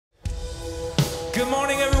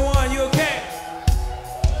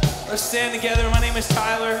Let's stand together. My name is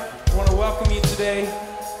Tyler. I want to welcome you today.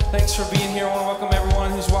 Thanks for being here. I want to welcome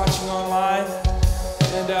everyone who's watching online.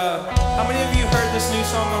 And how many of you heard this new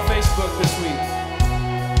song on Facebook this week?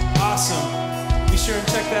 Awesome. Be sure and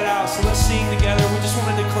check that out. So let's sing together. We just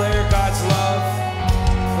want to declare God's love.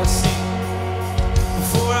 Let's sing.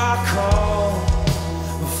 Before I call,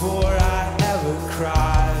 before I ever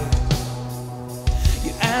cry,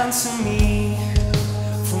 you answer me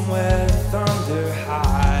from where the thunder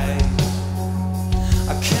hides.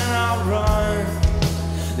 I cannot run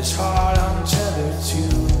this heart I'm tethered to.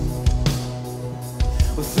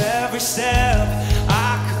 With every step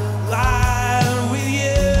I collide with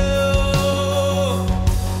you.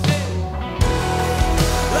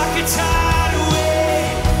 Like a tidal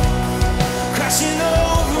wave crashing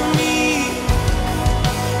over me,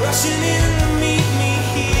 rushing in to meet me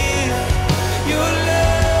here. Your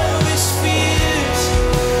love is fierce,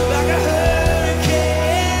 like a hurricane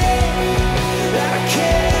that I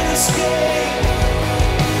can't escape,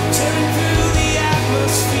 tearing through the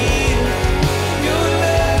atmosphere. Your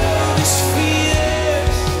love is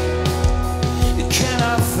fierce, it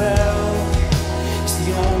cannot fail. It's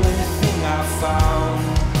the only thing I found.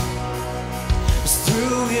 It's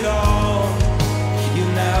through it all, you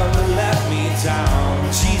never let me down.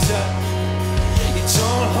 Jesus, you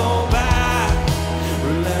don't hold back,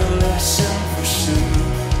 relentless in pursuit.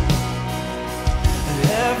 At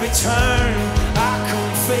every turn I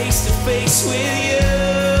come face to face with you.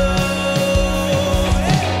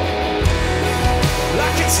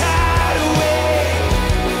 Like a tidal wave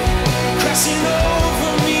crashing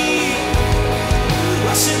over me,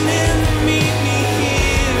 rushing in to meet me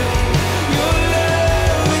here. Your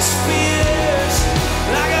love is fierce,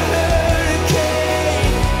 like a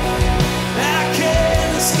hurricane that I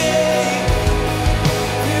can't escape,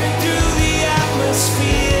 peering through the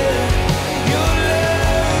atmosphere. Your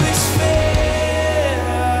love is fierce.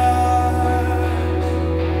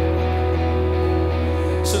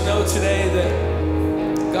 So know today that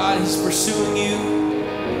God is pursuing you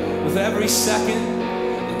with every second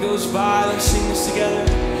that goes by. Let's sing this together.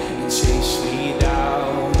 You chase me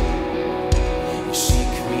down, you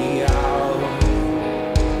seek me out.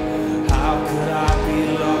 How could I be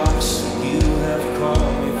lost when you have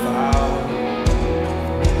called me found?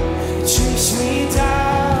 You chase me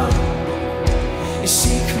down, you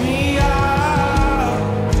seek me out.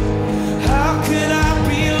 How could I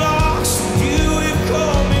be lost when you have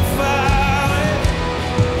called me found?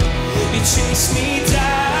 You chase me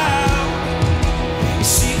down, you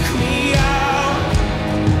seek me out.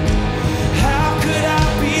 How could I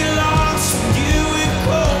be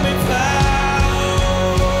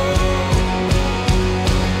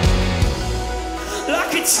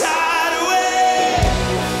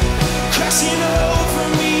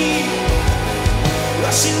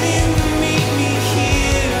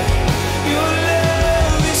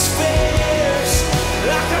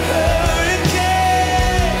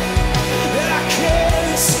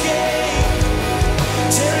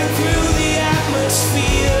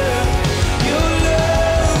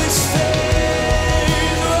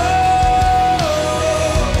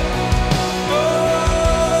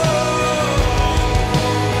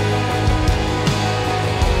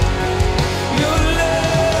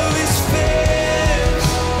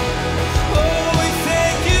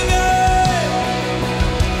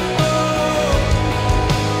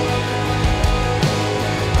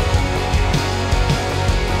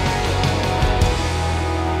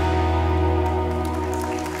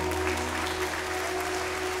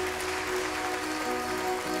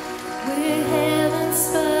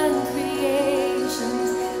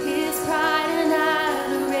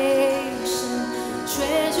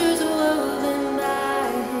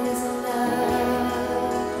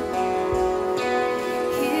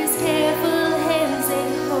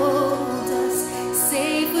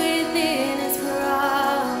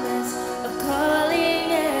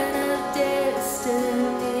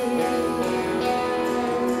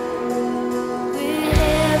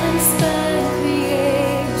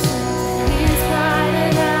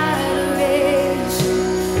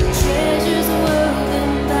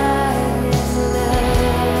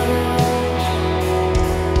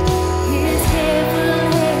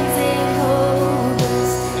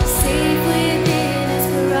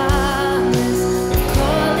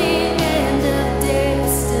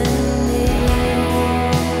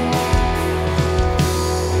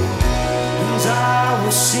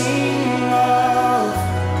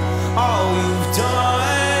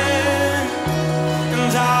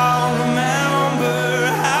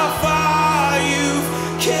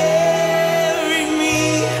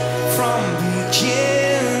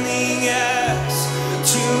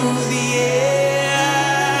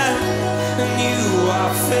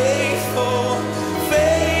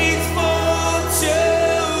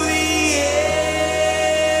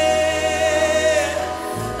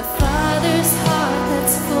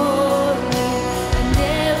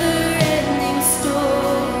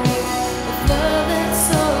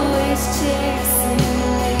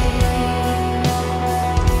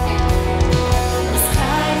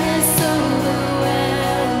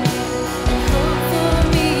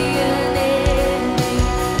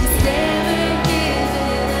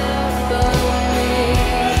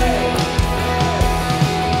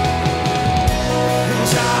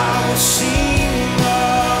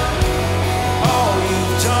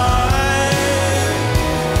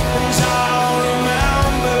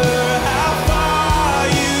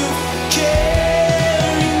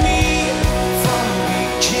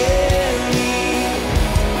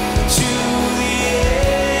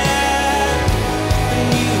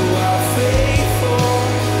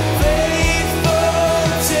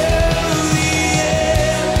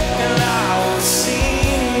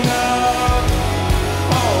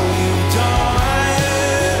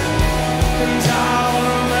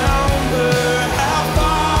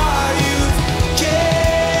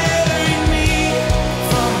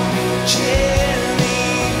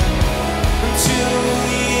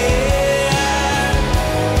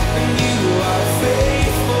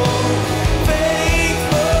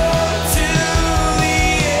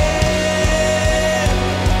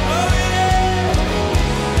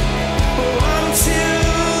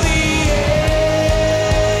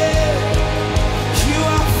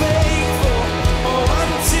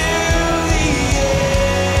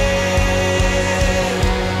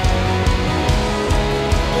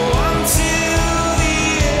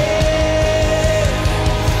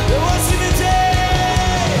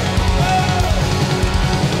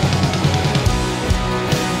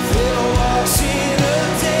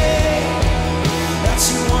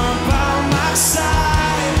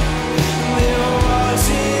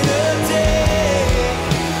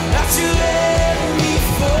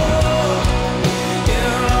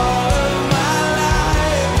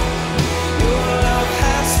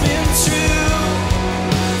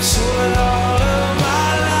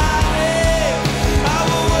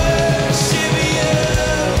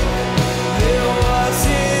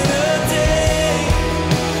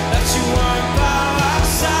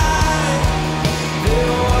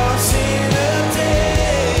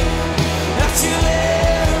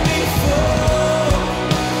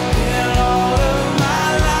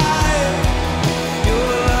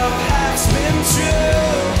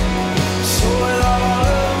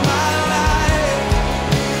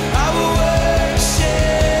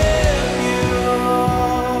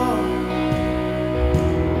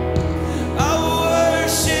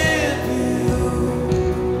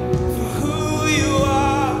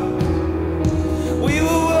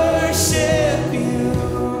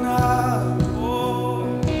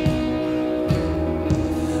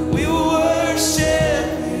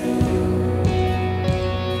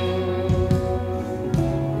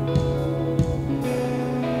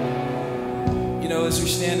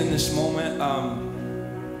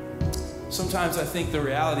sometimes I think the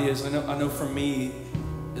reality is, I know for me,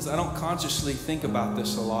 is I don't consciously think about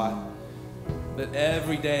this a lot. But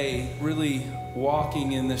every day, really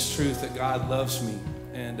walking in this truth that God loves me.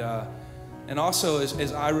 And also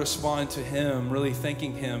as I respond to Him, really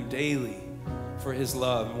thanking Him daily for His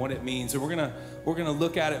love and what it means. And we're gonna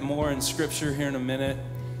look at it more in Scripture here in a minute.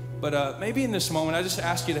 But maybe in this moment, I just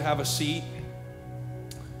ask you to have a seat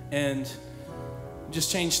and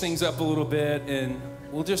just change things up a little bit. And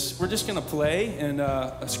we're just gonna play, and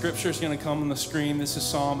a scripture is gonna come on the screen. This is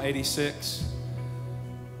Psalm 86.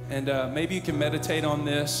 And maybe you can meditate on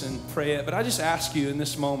this and pray it. But I just ask you in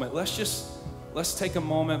this moment, let's take a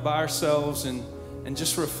moment by ourselves and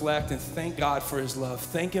just reflect and thank God for His love.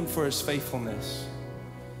 Thank Him for His faithfulness.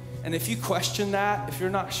 And if you question that, if you're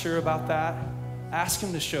not sure about that, ask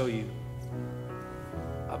Him to show you.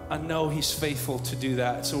 I know He's faithful to do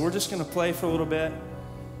that. So we're just going to play for a little bit,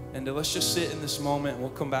 and let's just sit in this moment, and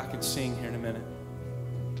we'll come back and sing here in a minute.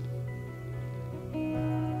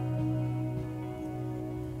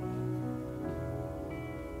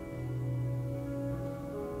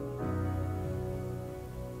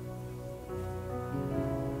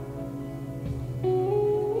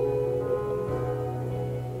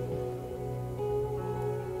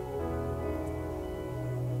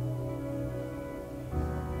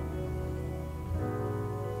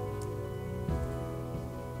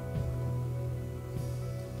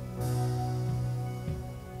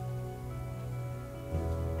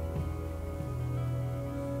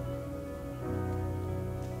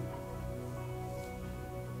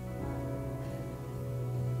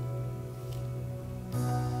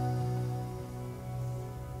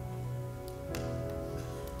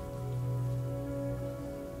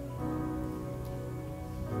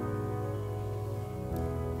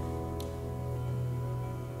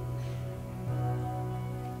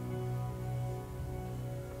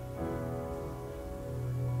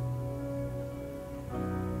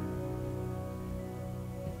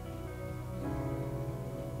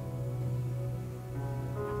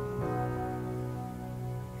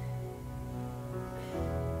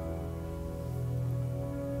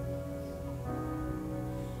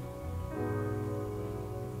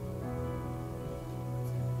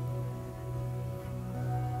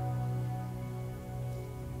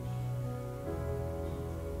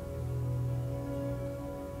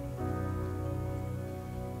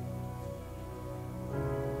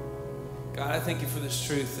 God, I thank You for this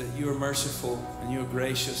truth that You are merciful and You are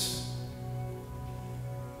gracious.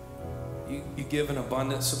 You give an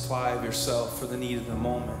abundant supply of Yourself for the need of the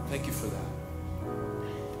moment. Thank You for that.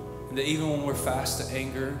 And that even when we're fast to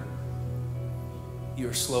anger, You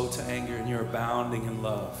are slow to anger and You're abounding in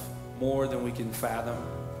love, more than we can fathom.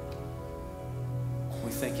 We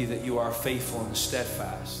thank You that You are faithful and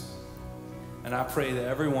steadfast. And I pray that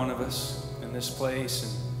every one of us in this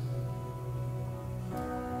place,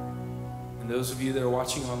 and those of you that are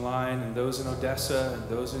watching online, and those in Odessa, and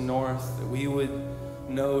those in North, that we would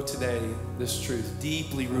know today this truth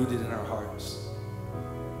deeply rooted in our hearts.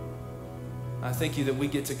 I thank You that we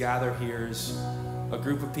get to gather here as a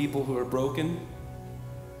group of people who are broken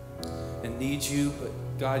and need You, but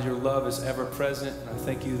God, Your love is ever present. And I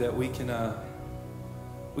thank You that we can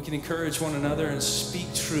encourage one another and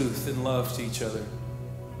speak truth and love to each other.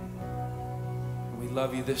 We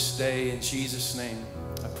love You this day. In Jesus' name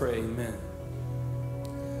I pray, amen.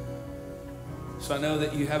 So I know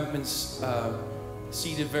that you haven't been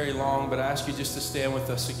seated very long, but I ask you just to stand with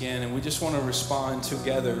us again, and we just want to respond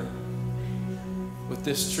together with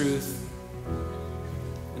this truth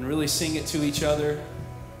and really sing it to each other.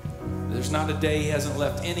 There's not a day He hasn't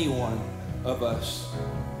left any one of us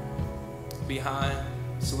behind.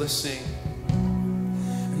 So let's sing.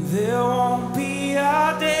 There won't be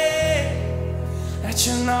a day that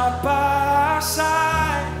You're not by our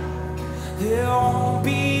side. There won't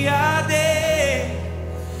be a day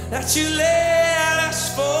that You let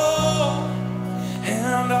us fall.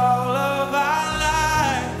 And all of our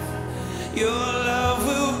life, Your love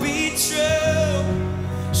will be true.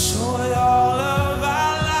 So with all of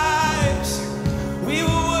our lives, we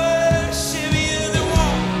will worship You.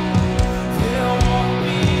 There won't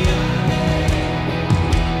be a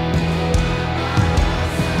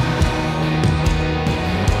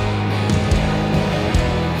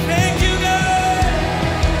thank You, God.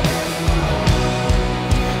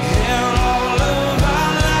 And all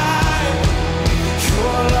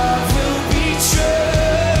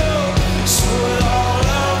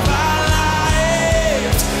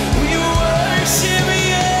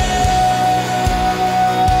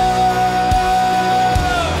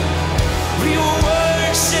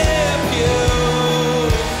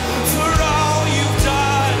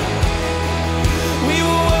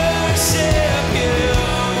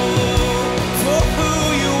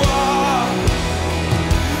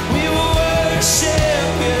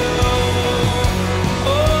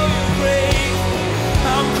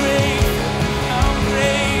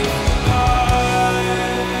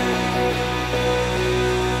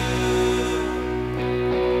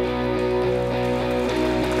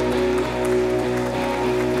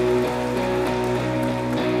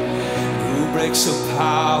breaks the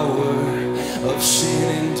power of sin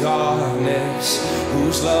and darkness,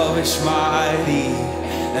 whose love is mighty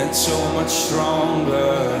and so much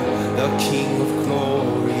stronger. The King of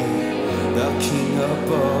glory, the King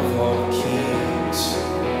above all kings,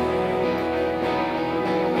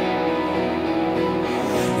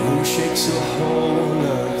 who shakes the whole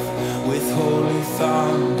earth with holy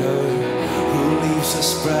thunder, who leaves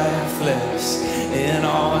us breathless in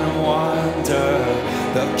awe and wonder.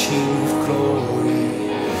 The King of glory,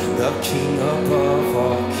 the King above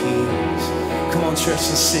all kings. Come on, church,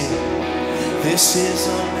 let's sing. This is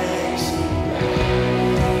amazing.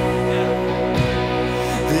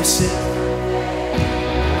 This is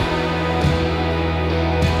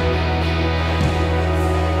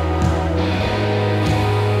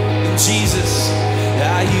Jesus,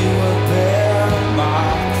 that you will bear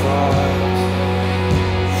my cross.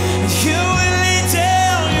 You will lay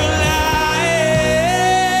down your life,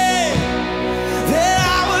 that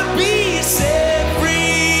I would be set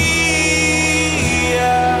free.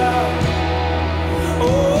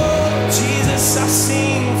 Oh, Jesus, I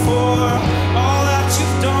sing for all that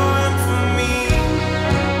you've done for me.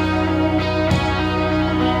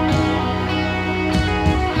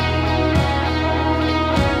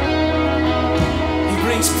 He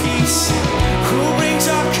brings peace, who brings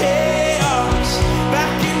our chaos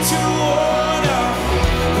back into order,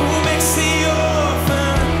 who makes the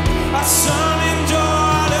orphan a son and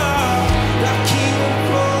daughter. The King of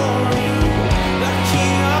glory, the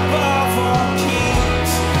King above all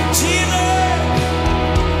kings. Jesus,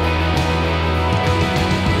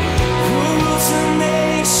 who rules the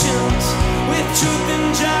nations with truth and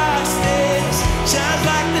justice, shines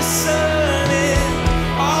like the sun in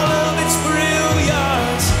all of its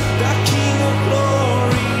brilliance. The King of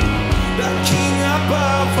glory, the King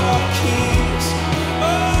above all kings.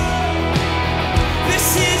 Oh, this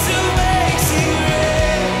is amazing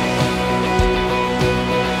grace.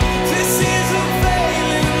 This is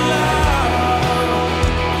unfailing love,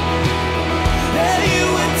 that you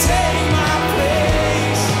would take my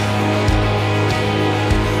place,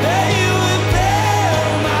 that you would bear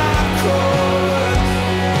my cross.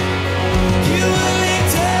 You will lay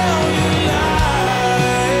down your life,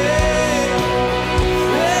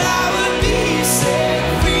 that I would be set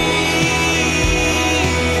free.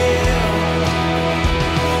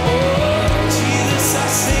 Oh, Jesus, I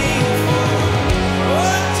sing for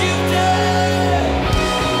what you've done.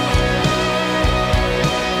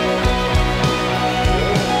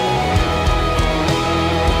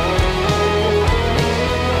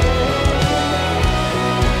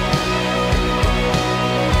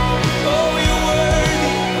 Oh, you're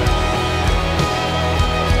worthy.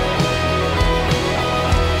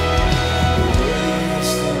 Worthy is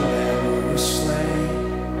the Lamb who was slain.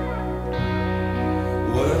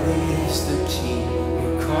 Worthy is the King who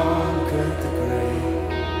conquered the grave.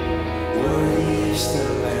 Worthy is the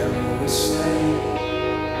Lamb who was slain.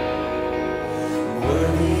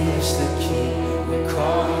 Worthy is the King who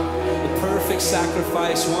conquered the perfect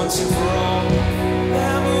sacrifice once and for all.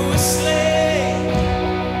 Lamb who was slain.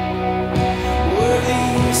 Worthy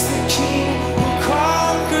is the King who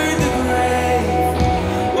conquered the grave.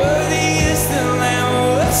 Worthy is the Lamb who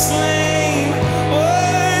was slain.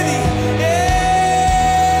 Worthy, yeah.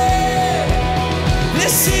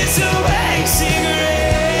 This is amazing grace.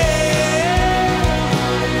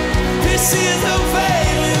 This is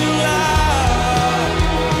unfailing love,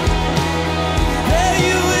 that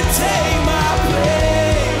you would take my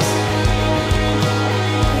place,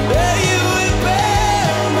 that you would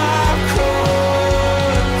bear my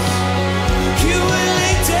cross. You will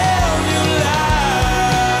lay down your life,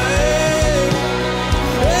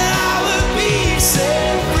 that I would be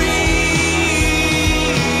set free.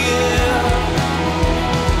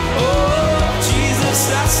 Oh, Jesus,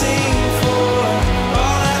 I sing for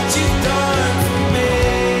all that you've done for me.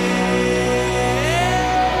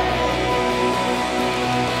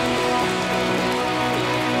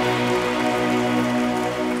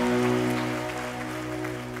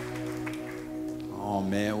 Oh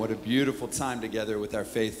man, what a beautiful time together with our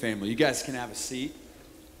faith family. You guys can have a seat.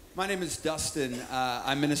 My name is Dustin.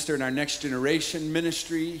 I minister in our Next Generation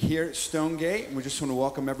ministry here at Stonegate, and we just want to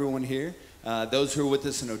welcome everyone here. Those who are with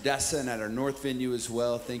us in Odessa and at our North venue as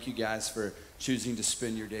well, thank you guys for choosing to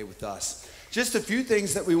spend your day with us. Just a few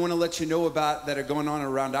things that we want to let you know about that are going on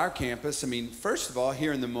around our campus. I mean, first of all,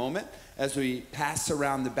 here in the moment, as we pass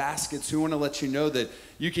around the baskets, we want to let you know that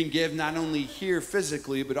you can give not only here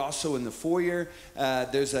physically, but also in the foyer.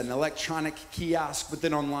 There's an electronic kiosk, but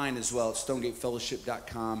then online as well at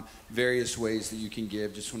stonegatefellowship.com, various ways that you can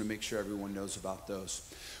give. Just want to make sure everyone knows about those.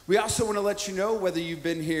 We also want to let you know whether you've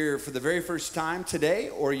been here for the very first time today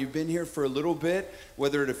or you've been here for a little bit,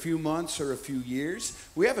 whether it's a few months or a few years,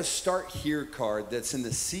 we have a Start Here card that's in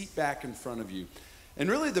the seat back in front of you. And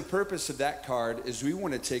really the purpose of that card is we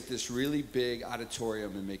want to take this really big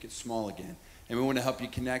auditorium and make it small again. And we want to help you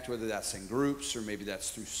connect, whether that's in groups or maybe that's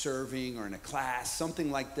through serving or in a class, something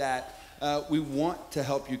like that. We want to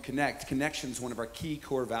help you connect. Connection is one of our key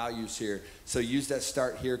core values here. So use that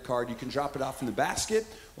Start Here card. You can drop it off in the basket,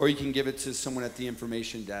 or you can give it to someone at the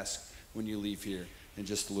information desk when you leave here in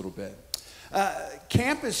just a little bit.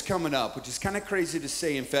 Camp is coming up, which is kind of crazy to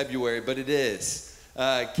say in February, but it is.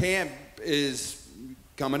 Camp is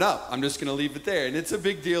coming up. I'm just going to leave it there. And it's a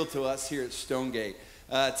big deal to us here at Stonegate.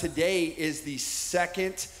 Today is the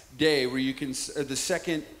second day where you can, or the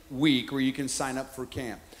second week where you can sign up for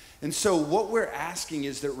camp. And so what we're asking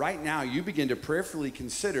is that right now you begin to prayerfully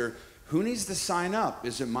consider who needs to sign up.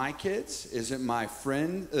 Is it my kids? Is it my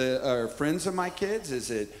friend or friends of my kids?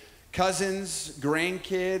 Is it cousins,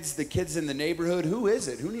 grandkids, the kids in the neighborhood? Who is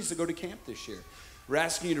it? Who needs to go to camp this year? We're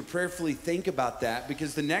asking you to prayerfully think about that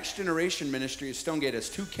because the Next Generation Ministry of Stonegate has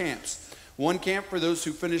 2 camps. One camp for those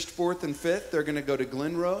who finished 4th and 5th, they're going to go to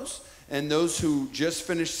Glen Rose. And those who just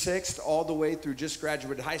finished 6th all the way through just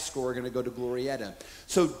graduated high school are going to go to Glorieta.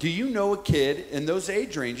 So do you know a kid in those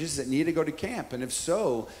age ranges that need to go to camp? And if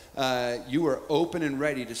so, you are open and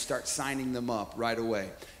ready to start signing them up right away.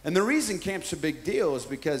 And the reason camp's a big deal is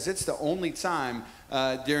because it's the only time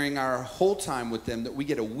during our whole time with them that we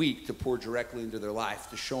get a week to pour directly into their life,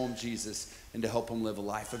 to show them Jesus and to help them live a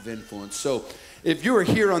life of influence. So if you are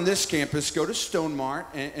here on this campus, go to Stone Mart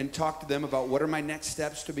and talk to them about what are my next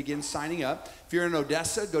steps to begin signing up. If you're in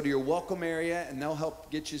Odessa, go to your welcome area and they'll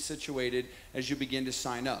help get you situated as you begin to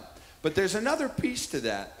sign up. But there's another piece to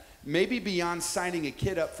that. Maybe beyond signing a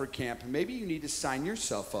kid up for camp, maybe you need to sign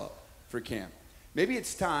yourself up for camp. Maybe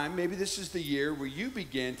it's time, maybe this is the year where you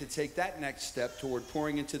begin to take that next step toward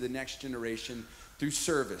pouring into the next generation through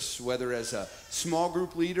service, whether as a small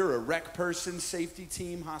group leader, a rec person, safety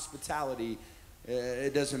team, hospitality,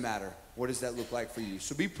 it doesn't matter. What does that look like for you?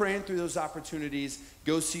 So be praying through those opportunities.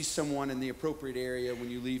 Go see someone in the appropriate area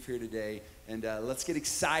when you leave here today. And let's get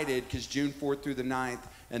excited because June 4th through the 9th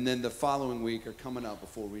and then the following week are coming up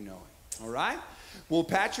before we know it. All right? Well,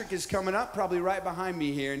 Patrick is coming up probably right behind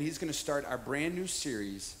me here, and he's going to start our brand new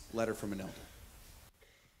series, Letter from an Elder.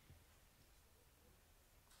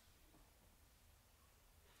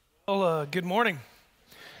 Well, good morning.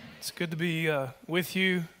 It's good to be with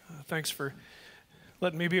you. Thanks for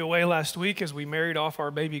letting me be away last week as we married off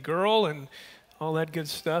our baby girl and all that good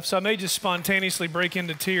stuff. So I may just spontaneously break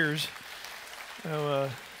into tears. So,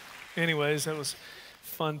 anyways, that was a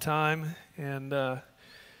fun time, and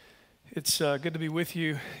it's good to be with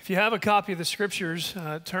you. If you have a copy of the scriptures,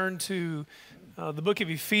 turn to the book of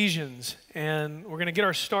Ephesians, and we're going to get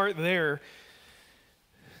our start there.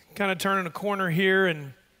 Kind of turning a corner here,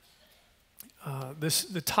 and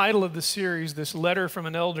the title of the series, this Letter from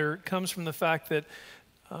an Elder, comes from the fact that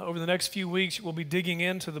over the next few weeks we'll be digging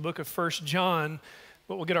into the book of 1 John,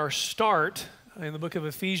 but we'll get our start in the book of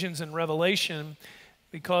Ephesians and Revelation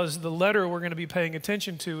because the letter we're going to be paying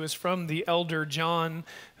attention to is from the elder John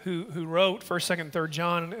who wrote 1st, 2nd, 3rd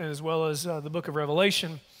John as well as the book of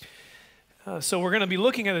Revelation. So we're going to be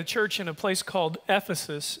looking at a church in a place called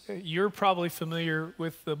Ephesus. You're probably familiar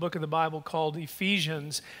with the book of the Bible called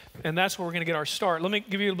Ephesians, and that's where we're going to get our start. Let me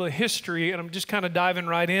give you a little bit of history, and I'm just kind of diving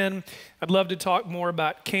right in. I'd love to talk more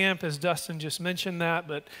about camp, as Dustin just mentioned that,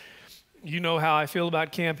 but you know how I feel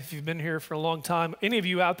about camp if you've been here for a long time. Any of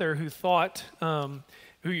you out there who thought,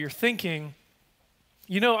 who you're thinking,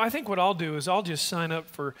 you know, I think what I'll do is I'll just sign up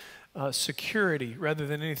for security rather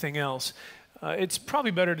than anything else. It's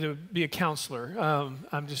probably better to be a counselor,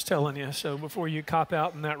 I'm just telling you, so before you cop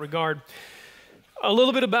out in that regard. A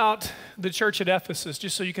little bit about the church at Ephesus,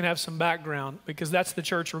 just so you can have some background, because that's the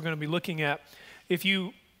church we're going to be looking at. If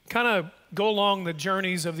you kind of go along the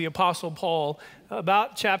journeys of the Apostle Paul,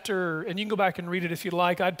 about chapter, and you can go back and read it if you'd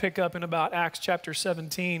like, I'd pick up in about Acts chapter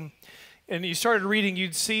 17, and you started reading,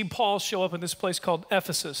 you'd see Paul show up in this place called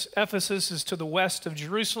Ephesus. Ephesus is to the west of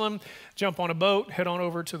Jerusalem. Jump on a boat, head on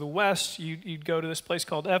over to the west. You'd go to this place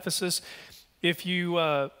called Ephesus. If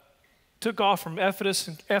you took off from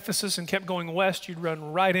Ephesus and kept going west, you'd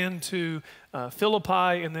run right into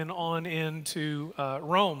Philippi and then on into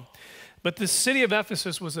Rome. But the city of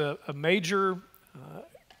Ephesus was a major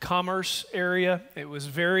commerce area. It was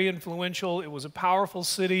very influential. It was a powerful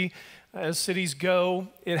city. As cities go,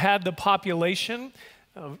 it had the population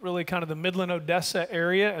of really kind of the Midland, Odessa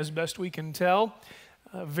area, as best we can tell.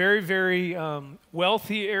 a very, very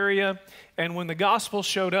wealthy area. And when the gospel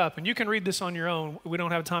showed up, and you can read this on your own, we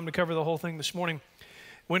don't have time to cover the whole thing this morning.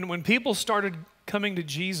 When people started coming to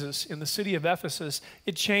Jesus in the city of Ephesus,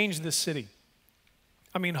 it changed the city.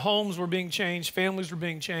 I mean, homes were being changed, families were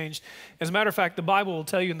being changed. As a matter of fact, the Bible will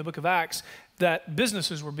tell you in the book of Acts that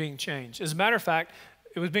businesses were being changed. As a matter of fact,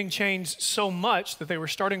 it was being changed so much that they were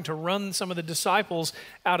starting to run some of the disciples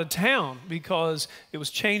out of town because it was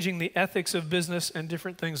changing the ethics of business and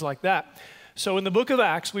different things like that. So in the book of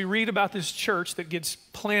Acts, we read about this church that gets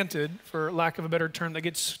planted, for lack of a better term, that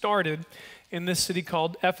gets started in this city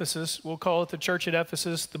called Ephesus. We'll call it the church at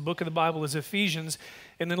Ephesus. The book of the Bible is Ephesians.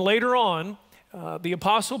 And then later on, the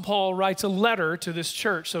Apostle Paul writes a letter to this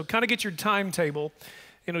church. So kind of get your timetable.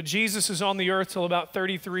 You know, Jesus is on the earth till about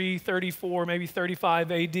 33, 34, maybe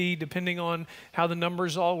 35 AD, depending on how the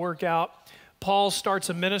numbers all work out. Paul starts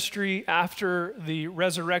a ministry after the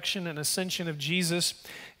resurrection and ascension of Jesus.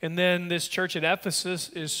 And then this church at Ephesus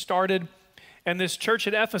is started. And this church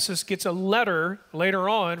at Ephesus gets a letter later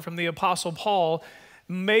on from the Apostle Paul,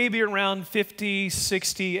 maybe around 50,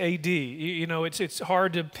 60 AD. You know, it's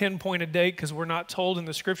hard to pinpoint a date because we're not told in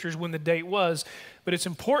the scriptures when the date was, but it's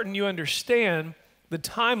important you understand the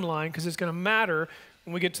timeline because it's going to matter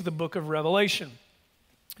when we get to the book of Revelation.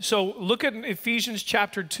 So look at Ephesians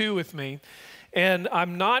chapter 2 with me, and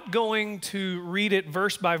I'm not going to read it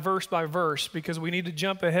verse by verse by verse because we need to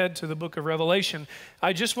jump ahead to the book of Revelation.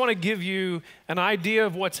 I just want to give you an idea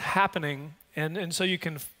of what's happening, and so you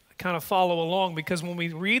can kind of follow along, because when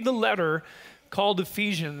we read the letter called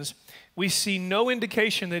Ephesians, we see no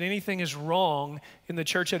indication that anything is wrong in the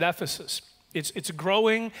church at Ephesus. It's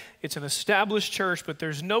growing, it's an established church, but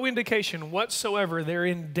there's no indication whatsoever they're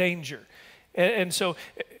in danger. And so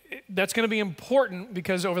that's going to be important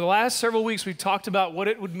because over the last several weeks we've talked about what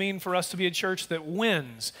it would mean for us to be a church that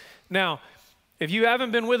wins. Now, if you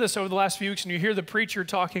haven't been with us over the last few weeks and you hear the preacher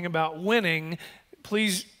talking about winning,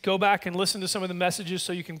 please go back and listen to some of the messages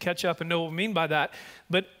so you can catch up and know what we mean by that.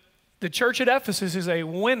 But the church at Ephesus is a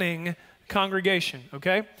winning congregation,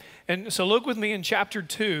 okay? And so look with me in chapter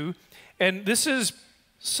 2, and this is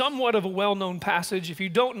somewhat of a well-known passage. If you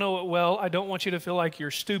don't know it well, I don't want you to feel like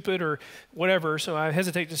you're stupid or whatever, so I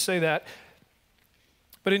hesitate to say that.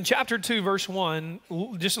 But in chapter 2, verse 1,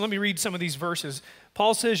 just let me read some of these verses.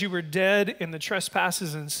 Paul says, "You were dead in the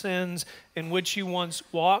trespasses and sins in which you once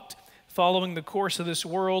walked, following the course of this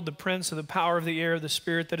world, the prince of the power of the air, the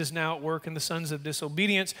spirit that is now at work in the sons of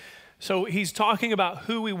disobedience." So he's talking about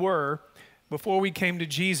who we were before we came to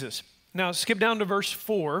Jesus. Now skip down to verse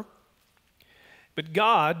 4. "But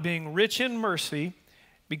God, being rich in mercy,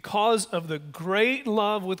 because of the great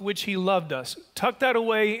love with which he loved us." Tuck that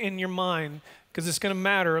away in your mind because it's going to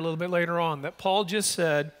matter a little bit later on. That Paul just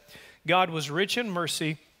said, God was rich in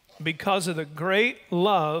mercy because of the great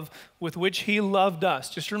love with which he loved us.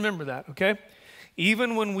 Just remember that, okay?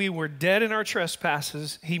 "Even when we were dead in our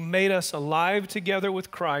trespasses, he made us alive together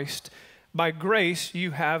with Christ. By grace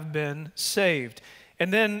you have been saved."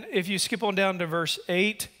 And then if you skip on down to verse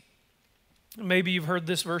 8, maybe you've heard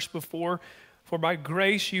this verse before. "For by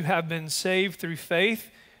grace you have been saved through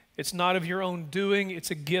faith. It's not of your own doing,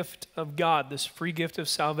 it's a gift of God," this free gift of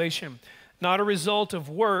salvation. "Not a result of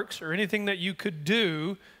works or anything that you could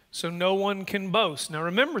do, so no one can boast." Now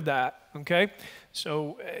remember that, okay?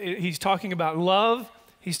 So he's talking about love.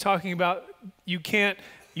 He's talking about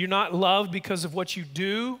you're not loved because of what you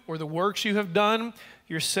do or the works you have done.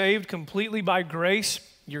 You're saved completely by grace.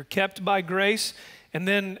 You're kept by grace. And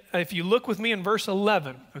then if you look with me in verse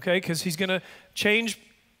 11, okay, because he's going to change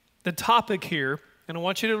the topic here, and I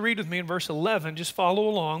want you to read with me in verse 11, just follow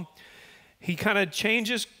along. He kind of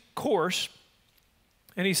changes course,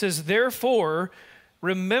 and he says, "Therefore,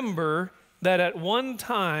 remember that at one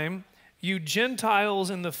time you Gentiles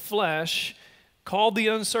in the flesh, called the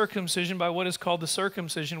uncircumcision by what is called the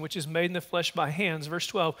circumcision, which is made in the flesh by hands." Verse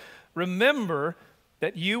 12, "Remember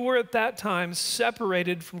that you were at that time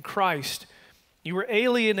separated from Christ. You were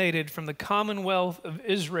alienated from the commonwealth of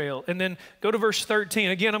Israel." And then go to verse 13.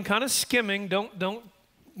 Again, I'm kind of skimming. Don't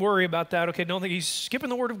worry about that, okay? Don't think he's skipping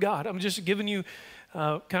the word of God. I'm just giving you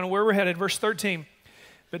kind of where we're headed. Verse 13.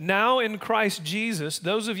 "But now in Christ Jesus,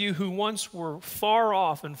 those of you who once were far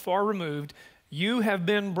off and far removed, you have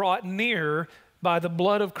been brought near by the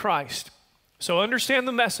blood of Christ." So understand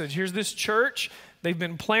the message. Here's this church. They've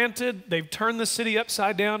been planted. They've turned the city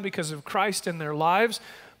upside down because of Christ in their lives.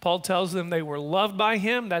 Paul tells them they were loved by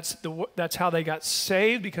him. That's how they got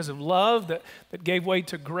saved, because of love that gave way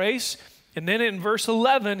to grace. And then in verse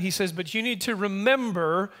 11, he says, "But you need to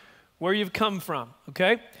remember where you've come from,"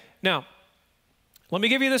 okay? Now, Let me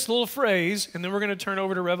give you this little phrase, and then we're going to turn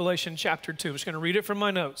over to Revelation chapter 2. I'm just going to read it from my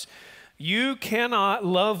notes. You cannot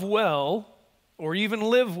love well or even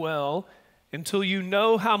live well until you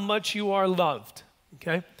know how much you are loved,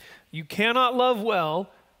 okay? You cannot love well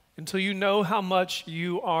until you know how much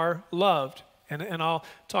you are loved. And I'll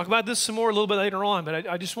talk about this some more a little bit later on, but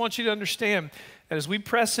I just want you to understand that as we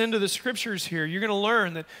press into the scriptures here, you're going to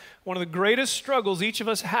learn that one of the greatest struggles each of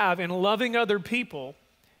us have in loving other people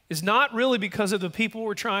is not really because of the people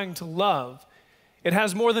we're trying to love. It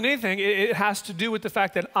has more than anything, it has to do with the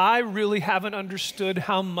fact that I really haven't understood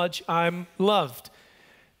how much I'm loved.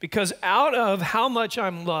 Because out of how much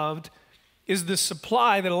I'm loved is the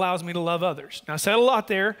supply that allows me to love others. Now, I said a lot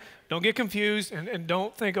there. Don't get confused and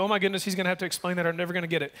don't think, oh my goodness, he's going to have to explain that. I'm never going to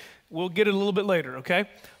get it. We'll get it a little bit later, okay?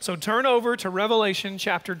 So turn over to Revelation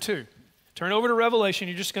chapter 2. Turn over to Revelation.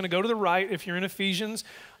 You're just going to go to the right if you're in Ephesians,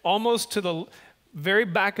 almost to the very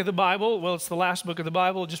back of the Bible. Well, it's the last book of the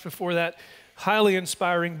Bible, just before that highly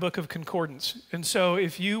inspiring book of concordance. And so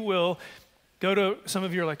if you will go to, some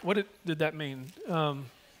of you are like, what did that mean?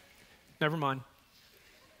 Never mind.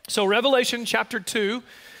 So Revelation chapter 2,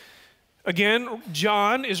 again,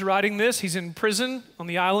 John is writing this. He's in prison on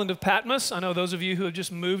the island of Patmos. I know those of you who have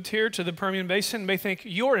just moved here to the Permian Basin may think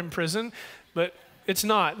you're in prison, but it's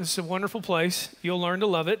not. This is a wonderful place. You'll learn to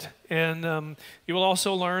love it. And you will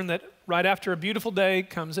also learn that right after a beautiful day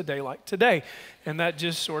comes a day like today. And that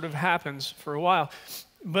just sort of happens for a while.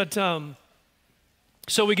 But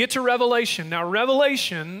so we get to Revelation. Now,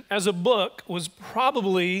 Revelation as a book was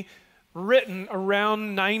probably written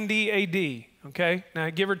around 90 AD, okay? Now,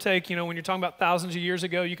 give or take, when you're talking about thousands of years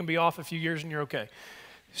ago, you can be off a few years and you're okay.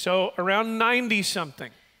 So around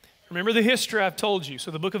 90-something. Remember the history I've told you.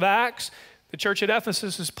 So the book of Acts, the church at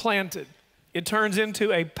Ephesus is planted. It turns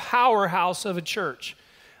into a powerhouse of a church,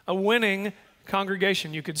 a winning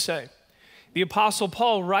congregation, you could say. The Apostle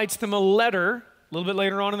Paul writes them a letter a little bit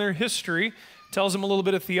later on in their history, tells them a little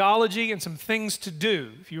bit of theology and some things to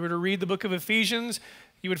do. If you were to read the book of Ephesians,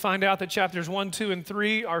 you would find out that chapters 1, 2, and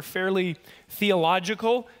 3 are fairly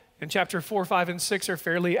theological, and chapter 4, 5, and 6 are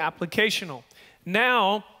fairly applicational.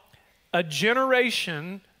 Now, a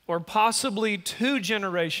generation, or possibly 2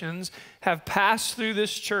 generations, have passed through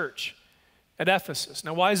this church at Ephesus.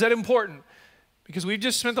 Now, why is that important? Because we've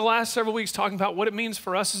just spent the last several weeks talking about what it means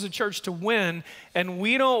for us as a church to win, and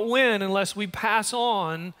we don't win unless we pass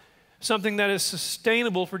on something that is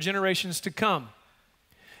sustainable for generations to come.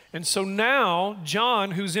 And so now,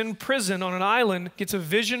 John, who's in prison on an island, gets a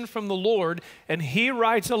vision from the Lord, and he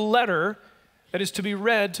writes a letter that is to be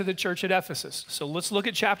read to the church at Ephesus. So let's look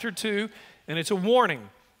at chapter 2, and it's a warning.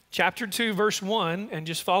 Chapter 2, verse 1, and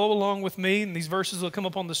just follow along with me, and these verses will come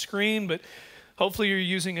up on the screen, but hopefully you're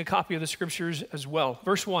using a copy of the scriptures as well.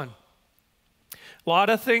 Verse 1. A lot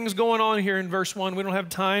of things going on here in verse 1. We don't have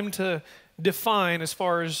time to define as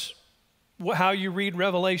far as how you read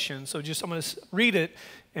Revelation, so I'm going to read it.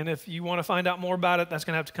 And if you want to find out more about it, that's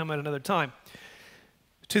going to have to come at another time.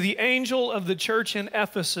 To the angel of the church in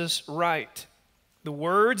Ephesus write, the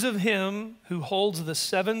words of him who holds the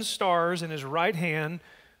 7 stars in his right hand,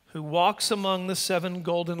 who walks among the 7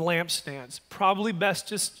 golden lampstands. Probably best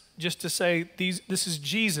just to say this is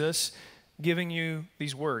Jesus giving you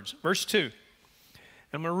these words. Verse 2.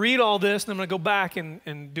 I'm going to read all this, and I'm going to go back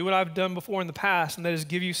and do what I've done before in the past, and that is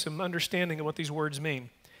give you some understanding of what these words mean.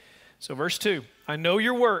 So verse 2, I know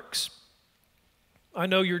your works. I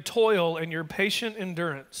know your toil and your patient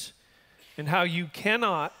endurance, and how you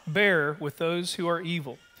cannot bear with those who are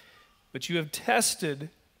evil. But you have tested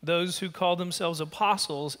those who call themselves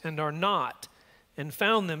apostles and are not, and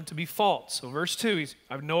found them to be false. So verse 2,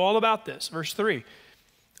 I know all about this. Verse 3,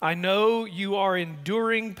 I know you are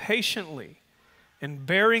enduring patiently and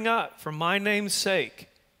bearing up for my name's sake,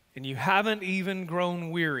 and you haven't even grown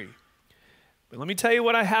weary. But let me tell you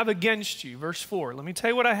what I have against you. Verse 4, let me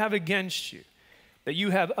tell you what I have against you, that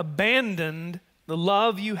you have abandoned the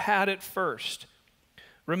love you had at first.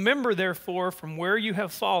 Remember, therefore, from where you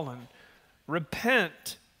have fallen,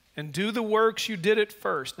 repent and do the works you did at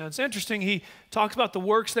first. Now, it's interesting. He talks about the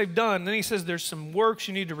works they've done. Then he says there's some works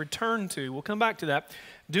you need to return to. We'll come back to that.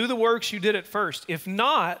 Do the works you did at first. If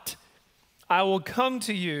not, I will come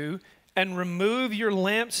to you and remove your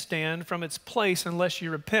lampstand from its place unless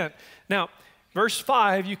you repent. Now, verse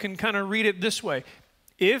 5, you can kind of read it this way.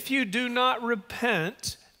 If you do not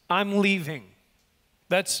repent, I'm leaving.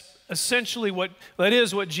 That's essentially what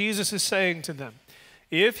Jesus is saying to them.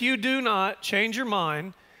 If you do not change your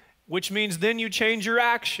mind, which means then you change your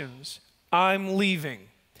actions, I'm leaving.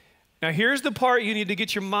 Now here's the part you need to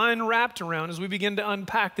get your mind wrapped around as we begin to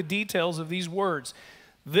unpack the details of these words.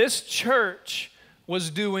 This church was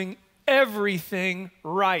doing everything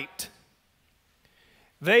right.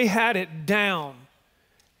 They had it down.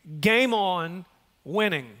 Game on,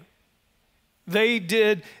 winning.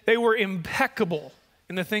 They were impeccable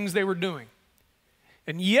in the things they were doing.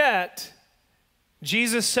 And yet,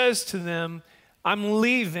 Jesus says to them, I'm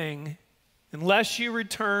leaving unless you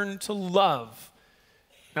return to love.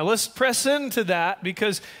 Now let's press into that,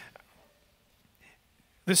 because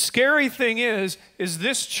the scary thing is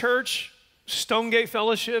this church, Stonegate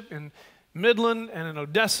Fellowship in Midland and in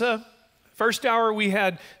Odessa, first hour we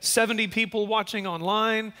had 70 people watching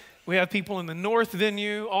online. We have people in the North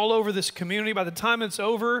venue, all over this community. By the time it's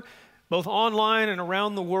over, both online and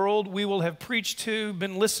around the world, we will have preached to,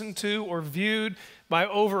 been listened to, or viewed by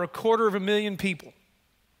over 250,000 people.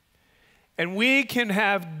 And we can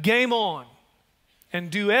have game on and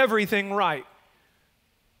do everything right.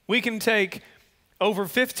 We can take over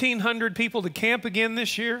 1,500 people to camp again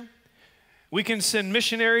this year. We can send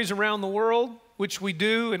missionaries around the world, which we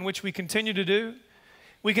do and which we continue to do.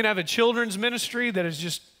 We can have a children's ministry that is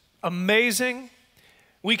just amazing.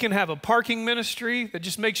 We can have a parking ministry that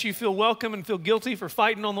just makes you feel welcome and feel guilty for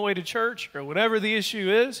fighting on the way to church or whatever the issue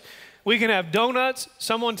is. We can have donuts.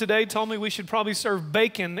 Someone today told me we should probably serve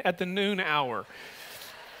bacon at the noon hour.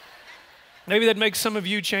 Maybe that makes some of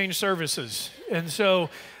you change services. And so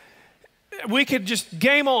we could just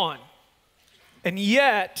game on. And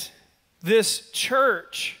yet, this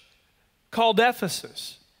church called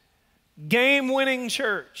Ephesus, game-winning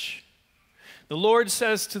church, the Lord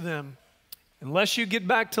says to them, unless you get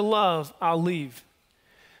back to love, I'll leave.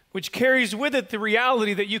 Which carries with it the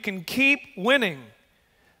reality that you can keep winning,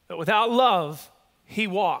 but without love, he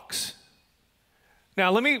walks.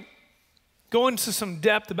 Now, let me go into some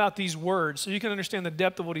depth about these words so you can understand the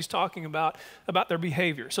depth of what he's talking about their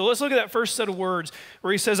behavior. So let's look at that first set of words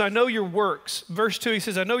where he says, I know your works. Verse 2, he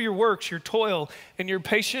says, I know your works, your toil, and your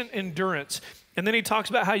patient endurance. And then he talks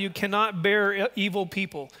about how you cannot bear evil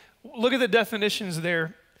people. Look at the definitions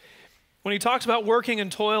there. When he talks about working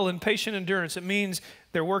and toil and patient endurance, it means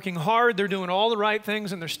they're working hard, they're doing all the right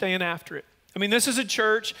things, and they're staying after it. I mean, this is a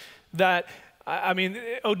church that,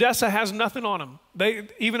 Odessa has nothing on them.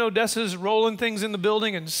 Even Odessa's rolling things in the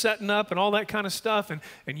building and setting up and all that kind of stuff, and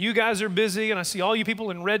you guys are busy, and I see all you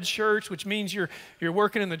people in red shirts, which means you're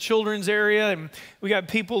working in the children's area, and we got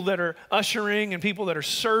people that are ushering and people that are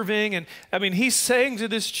serving, and I mean, he's saying to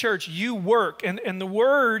this church, you work, and the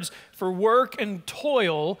words for work and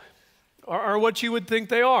toil are what you would think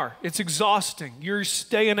they are. It's exhausting. You're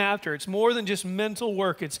staying after. It's more than just mental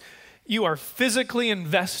work. You are physically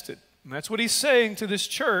invested. And that's what he's saying to this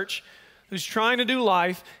church who's trying to do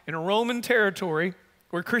life in a Roman territory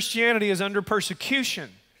where Christianity is under persecution.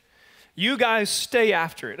 You guys stay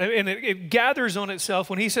after it. And it gathers on itself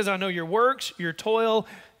when he says, I know your works, your toil,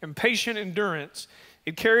 and patient endurance.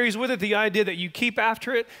 It carries with it the idea that you keep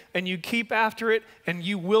after it, and you keep after it, and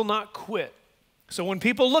you will not quit. So when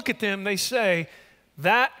people look at them, they say,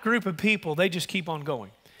 that group of people, they just keep on going.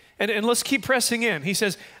 And let's keep pressing in. He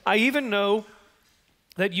says, I even know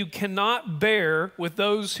that you cannot bear with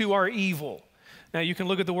those who are evil. Now you can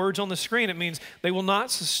look at the words on the screen. It means they will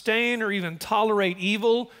not sustain or even tolerate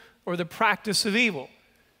evil or the practice of evil.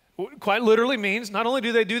 Quite literally means not only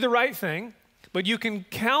do they do the right thing, but you can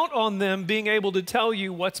count on them being able to tell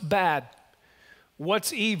you what's bad,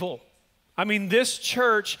 what's evil. I mean, this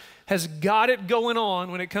church has got it going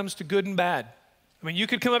on when it comes to good and bad. I mean, you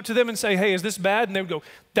could come up to them and say, hey, is this bad? And they would go,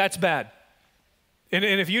 that's bad. And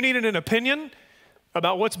if you needed an opinion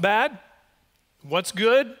about what's bad, what's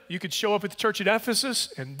good, you could show up at the church at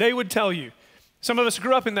Ephesus and they would tell you. Some of us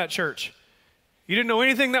grew up in that church. You didn't know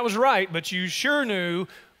anything that was right, but you sure knew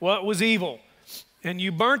what was evil. And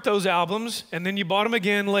you burnt those albums and then you bought them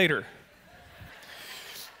again later.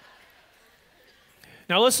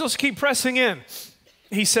 Now let's keep pressing in.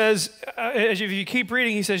 He says, as if you keep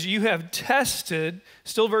reading, he says, you have tested,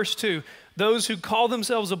 still verse 2, those who call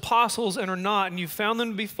themselves apostles and are not, and you found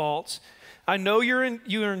them to be false. I know you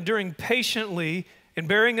are enduring patiently and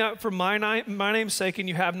bearing up for my name's sake, and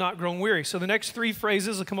you have not grown weary. So the next three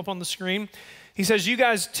phrases will come up on the screen. He says, you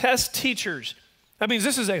guys test teachers. That means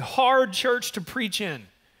this is a hard church to preach in.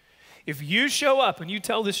 If you show up and you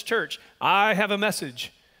tell this church, I have a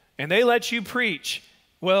message, and they let you preach,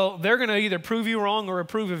 well, they're going to either prove you wrong or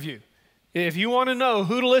approve of you. If you want to know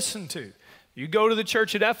who to listen to, you go to the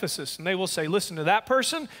church at Ephesus, and they will say, listen to that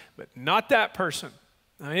person, but not that person.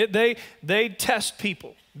 They test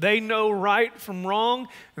people. They know right from wrong.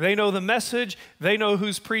 They know the message. They know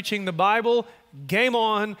who's preaching the Bible. Game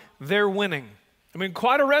on, they're winning. I mean,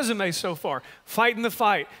 quite a resume so far. Fighting the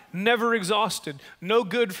fight, never exhausted, no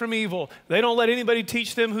good from evil. They don't let anybody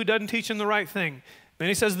teach them who doesn't teach them the right thing. Then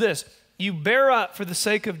he says this, you bear up for the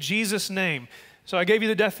sake of Jesus' name. So I gave you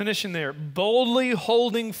the definition there. Boldly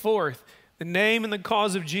holding forth the name and the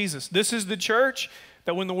cause of Jesus. This is the church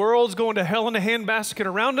that when the world's going to hell in a handbasket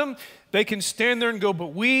around them, they can stand there and go,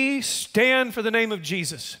 but we stand for the name of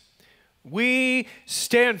Jesus. We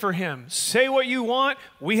stand for him. Say what you want,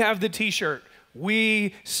 we have the t-shirt.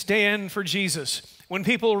 We stand for Jesus. When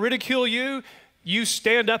people ridicule you, you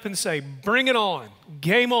stand up and say, bring it on,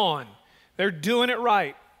 game on. They're doing it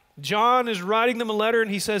right. John is writing them a letter and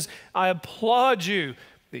he says, I applaud you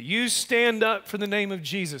that you stand up for the name of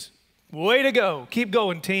Jesus. Way to go. Keep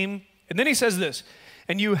going, team. And then he says this,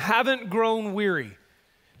 and you haven't grown weary.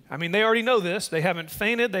 I mean, they already know this. They haven't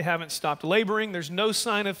fainted. They haven't stopped laboring. There's no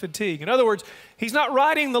sign of fatigue. In other words, he's not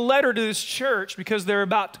writing the letter to this church because they're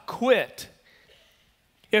about to quit.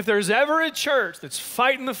 If there's ever a church that's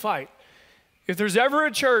fighting the fight, if there's ever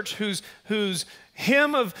a church whose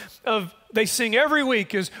hymn of they sing every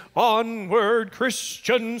week is onward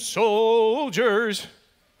Christian soldiers,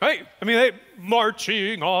 right? I mean, they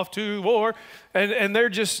marching off to war, and they're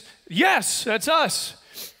just, yes, that's us.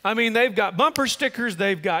 I mean, they've got bumper stickers,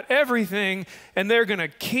 they've got everything, and they're going to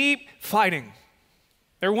keep fighting.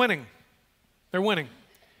 They're winning. They're winning.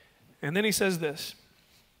 And then he says this,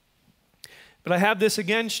 but I have this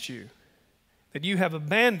against you, that you have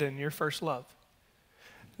abandoned your first love.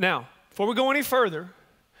 Now, before we go any further,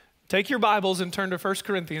 take your Bibles and turn to 1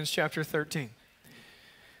 Corinthians chapter 13.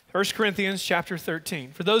 1 Corinthians chapter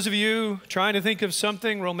 13. For those of you trying to think of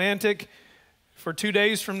something romantic for 2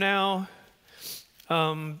 days from now,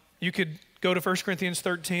 you could go to 1 Corinthians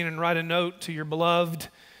 13 and write a note to your beloved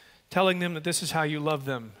telling them that this is how you love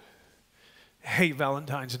them. I hate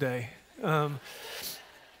Valentine's Day.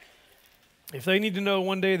 If they need to know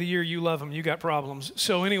one day of the year you love them, you got problems.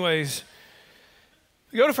 So anyways,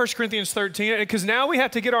 go to 1 Corinthians 13 because now we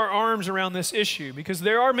have to get our arms around this issue because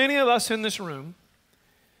there are many of us in this room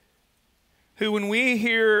who when we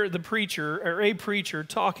hear the preacher or a preacher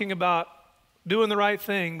talking about doing the right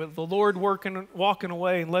thing, but the Lord walking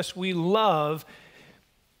away unless we love,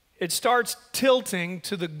 it starts tilting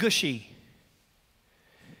to the gushy.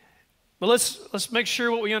 But let's make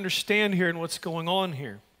sure what we understand here and what's going on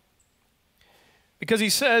here. Because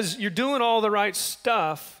he says, you're doing all the right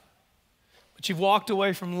stuff, but you've walked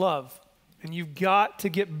away from love, and you've got to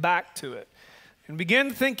get back to it. And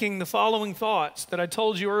begin thinking the following thoughts that I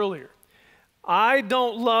told you earlier. I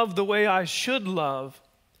don't love the way I should love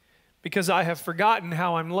because I have forgotten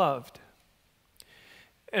how I'm loved.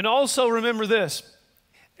 And also remember this,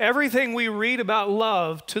 everything we read about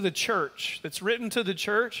love to the church, that's written to the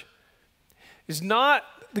church, is not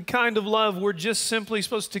the kind of love we're just simply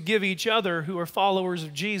supposed to give each other who are followers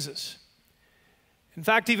of Jesus. In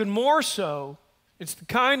fact, even more so, it's the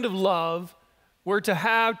kind of love we're to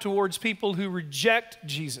have towards people who reject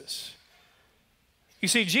Jesus. You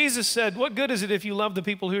see, Jesus said, what good is it if you love the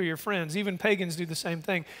people who are your friends? Even pagans do the same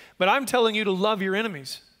thing. But I'm telling you to love your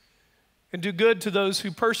enemies and do good to those who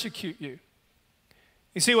persecute you.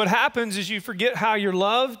 You see, what happens is you forget how you're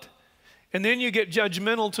loved, and then you get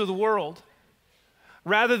judgmental to the world,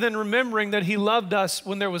 rather than remembering that he loved us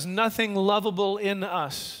when there was nothing lovable in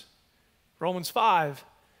us. Romans 5,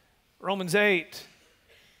 Romans 8.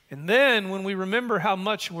 And then when we remember how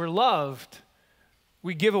much we're loved,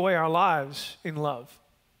 we give away our lives in love.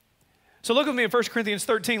 So look with me in 1 Corinthians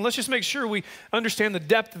 13. Let's just make sure we understand the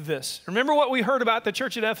depth of this. Remember what we heard about the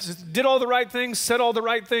church at Ephesus. Did all the right things, said all the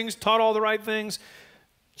right things, taught all the right things.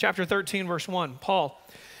 Chapter 13, verse 1, Paul.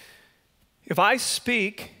 If I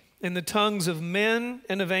speak in the tongues of men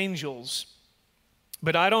and of angels,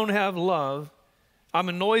 but I don't have love, I'm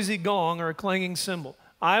a noisy gong or a clanging cymbal.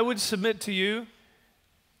 I would submit to you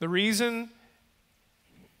the reason,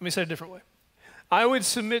 let me say it a different way. I would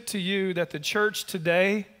submit to you that the church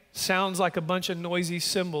today sounds like a bunch of noisy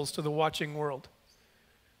cymbals to the watching world,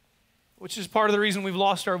 which is part of the reason we've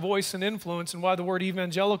lost our voice and influence and why the word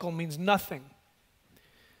evangelical means nothing.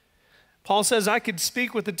 Paul says, I could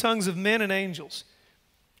speak with the tongues of men and angels.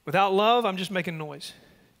 Without love, I'm just making noise.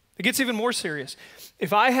 It gets even more serious.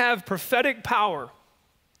 If I have prophetic power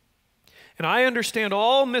and I understand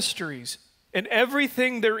all mysteries and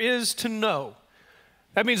everything there is to know,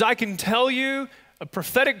 that means I can tell you a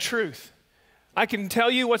prophetic truth. I can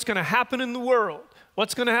tell you what's going to happen in the world,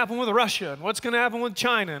 what's going to happen with Russia, and what's going to happen with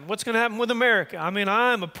China, and what's going to happen with America. I mean,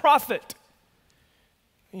 I'm a prophet.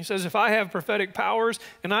 He says, if I have prophetic powers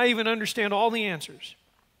and I even understand all the answers,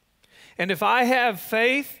 and if I have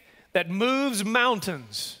faith that moves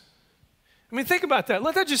mountains, I mean, think about that.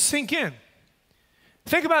 Let that just sink in.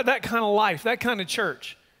 Think about that kind of life, that kind of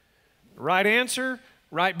church. Right answer,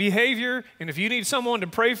 right behavior, and if you need someone to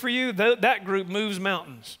pray for you, that group moves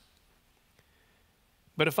mountains.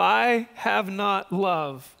 But if I have not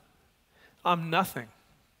love, I'm nothing.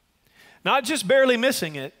 Not just barely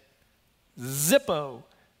missing it, zippo.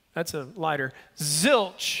 That's a lighter.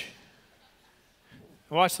 Zilch.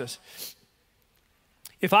 Watch this.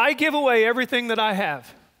 If I give away everything that I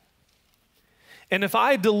have, and if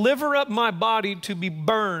I deliver up my body to be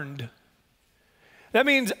burned, that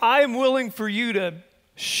means I am willing for you to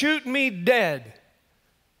shoot me dead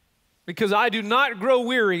because I do not grow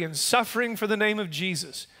weary in suffering for the name of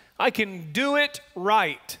Jesus. I can do it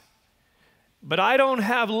right, but I don't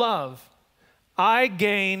have love. I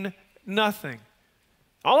gain nothing.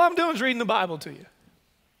 All I'm doing is reading the Bible to you.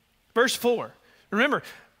 Verse 4. Remember,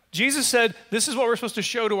 Jesus said this is what we're supposed to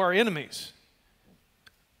show to our enemies.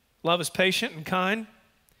 Love is patient and kind.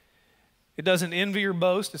 It doesn't envy or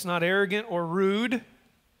boast. It's not arrogant or rude.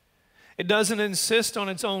 It doesn't insist on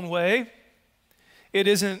its own way. It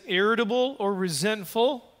isn't irritable or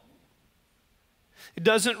resentful. It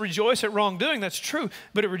doesn't rejoice at wrongdoing. That's true.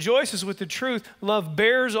 But it rejoices with the truth. Love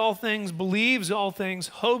bears all things, believes all things,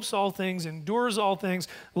 hopes all things, endures all things.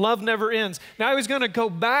 Love never ends. Now he's going to go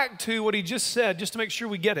back to what he just said just to make sure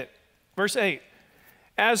we get it. Verse 8.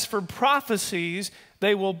 As for prophecies,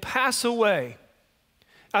 they will pass away.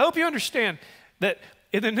 I hope you understand that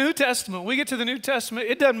in the New Testament, we get to the New Testament,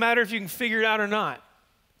 it doesn't matter if you can figure it out or not,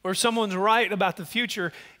 or someone's right about the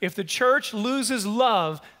future. If the church loses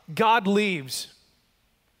love, God leaves.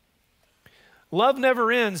 Love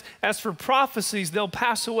never ends. As for prophecies, they'll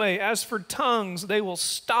pass away. As for tongues, they will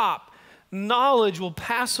stop. Knowledge will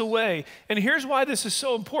pass away. And here's why this is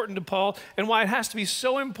so important to Paul and why it has to be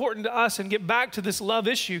so important to us and get back to this love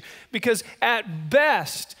issue. Because at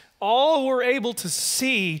best, all we're able to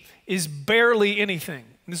see is barely anything.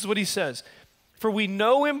 And this is what he says. For we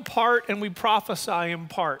know in part and we prophesy in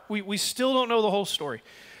part. We still don't know the whole story.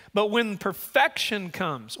 But when perfection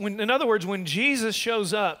comes, in other words, when Jesus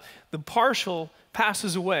shows up, the partial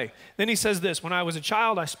passes away. Then he says this, when I was a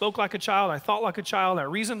child, I spoke like a child, I thought like a child, I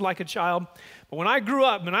reasoned like a child. But when I grew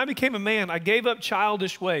up, when I became a man, I gave up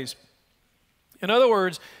childish ways. In other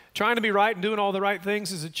words, trying to be right and doing all the right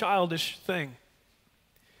things is a childish thing.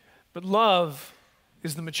 But love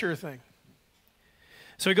is the mature thing.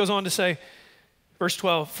 So he goes on to say, verse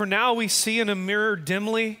 12, for now we see in a mirror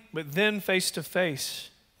dimly, but then face to face.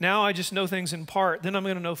 Now I just know things in part, then I'm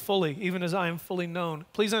going to know fully, even as I am fully known.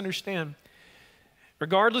 Please understand,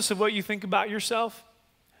 regardless of what you think about yourself,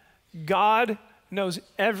 God knows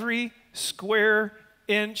every square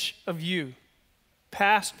inch of you,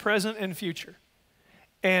 past, present, and future,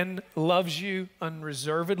 and loves you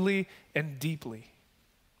unreservedly and deeply.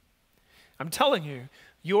 I'm telling you,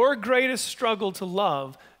 your greatest struggle to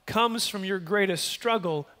love comes from your greatest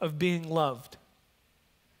struggle of being loved.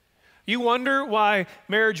 You wonder why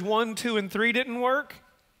marriage 1, 2, and 3 didn't work?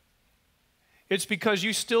 It's because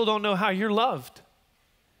you still don't know how you're loved.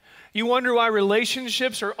 You wonder why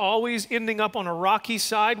relationships are always ending up on a rocky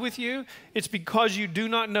side with you? It's because you do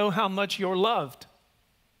not know how much you're loved.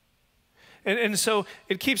 And so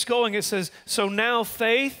it keeps going. It says, so now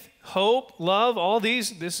faith, hope, love, all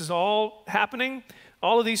these, this is all happening.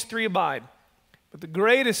 All of these 3 abide. But the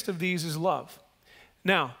greatest of these is love.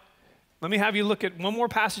 Now, let me have you look at one more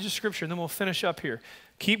passage of Scripture, and then we'll finish up here.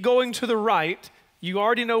 Keep going to the right. You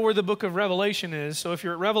already know where the book of Revelation is. So if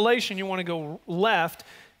you're at Revelation, you want to go left.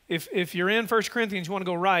 If you're in 1 Corinthians, you want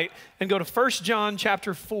to go right. And go to 1 John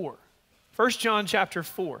chapter 4. 1 John chapter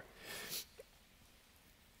 4.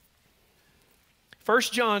 1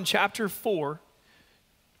 John chapter 4.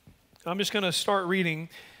 I'm just going to start reading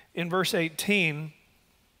in verse 18.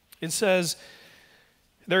 It says,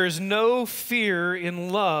 there is no fear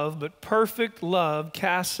in love, but perfect love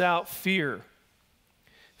casts out fear.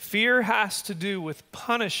 Fear has to do with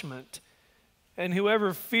punishment, and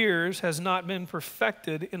whoever fears has not been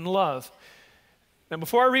perfected in love. Now,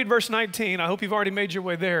 before I read verse 19, I hope you've already made your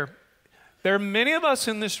way there. There are many of us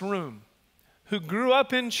in this room who grew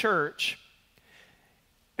up in church,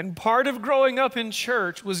 and part of growing up in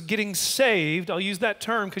church was getting saved. I'll use that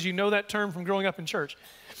term because you know that term from growing up in church.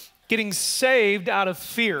 Getting saved out of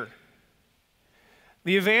fear.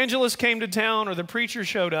 The evangelist came to town or the preacher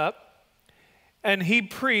showed up and he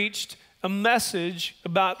preached a message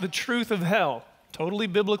about the truth of hell, totally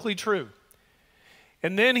biblically true.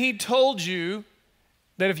 And then he told you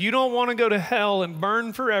that if you don't want to go to hell and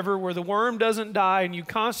burn forever where the worm doesn't die and you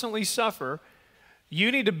constantly suffer,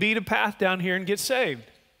 you need to beat a path down here and get saved.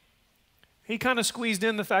 He kind of squeezed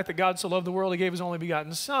in the fact that God so loved the world he gave his only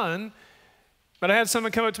begotten son. But I had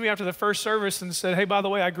someone come up to me after the first service and said, hey, by the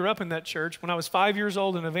way, I grew up in that church. When I was 5 years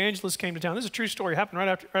old, an evangelist came to town. This is a true story. It happened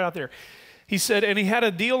right out there. He said, and he had a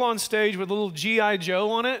deal on stage with a little G.I. Joe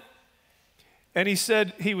on it. And he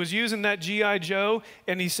said he was using that G.I. Joe,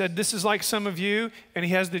 and he said, this is like some of you, and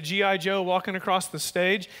he has the G.I. Joe walking across the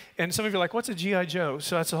stage, and some of you are like, what's a G.I. Joe?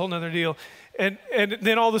 So that's a whole nother deal. And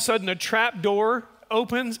then all of a sudden a trap door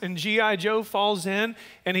opens, and G.I. Joe falls in,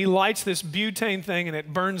 and he lights this butane thing, and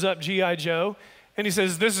it burns up G.I. Joe, and he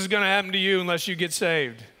says, this is going to happen to you unless you get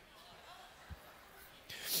saved.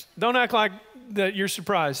 Don't act like that you're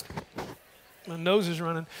surprised. My nose is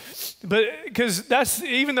running. But because that's,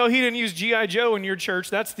 even though he didn't use G.I. Joe in your church,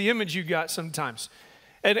 that's the image you got sometimes.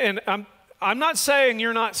 And I'm not saying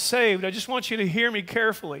you're not saved. I just want you to hear me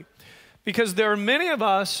carefully. Because there are many of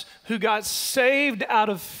us who got saved out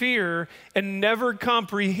of fear and never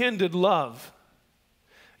comprehended love.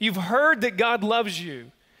 You've heard that God loves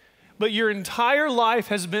you, but your entire life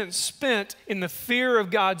has been spent in the fear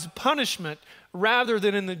of God's punishment rather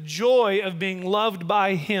than in the joy of being loved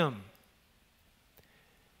by Him.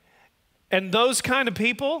 And those kind of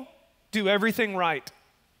people do everything right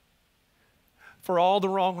for all the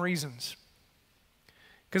wrong reasons.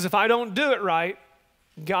 Because if I don't do it right,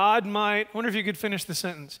 God might, I wonder if you could finish the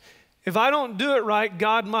sentence. If I don't do it right,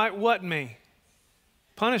 God might what me?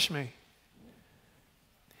 Punish me.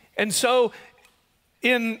 And so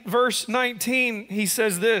in verse 19, he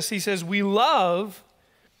says this. He says, we love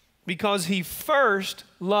because He first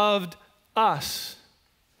loved us.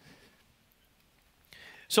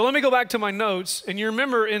 So let me go back to my notes. And you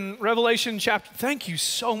remember in Revelation chapter, thank you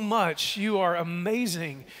so much. You are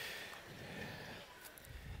amazing.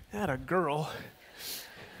 That a girl.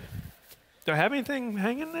 Do I have anything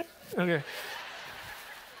hanging there? Okay.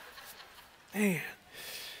 Man.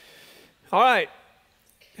 All right.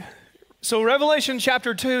 So Revelation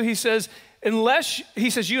chapter 2, he says,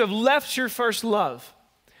 you have left your first love.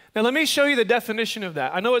 Now let me show you the definition of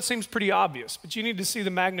that. I know it seems pretty obvious, but you need to see the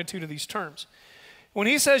magnitude of these terms. When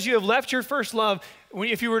he says you have left your first love,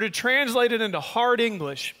 if you were to translate it into hard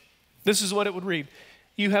English, this is what it would read.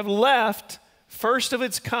 You have left first of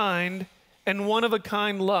its kind and one of a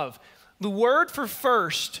kind love. The word for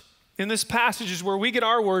first in this passage is where we get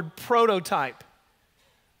our word prototype.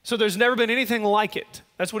 So there's never been anything like it.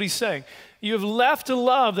 That's what he's saying. You have left a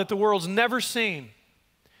love that the world's never seen.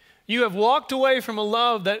 You have walked away from a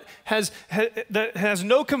love that has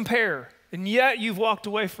no compare, and yet you've walked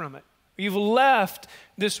away from it. You've left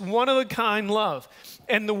this one-of-a-kind love.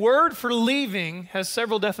 And the word for leaving has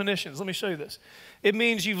several definitions. Let me show you this. It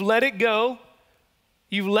means you've let it go,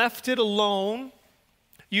 you've left it alone,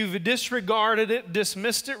 you've disregarded it,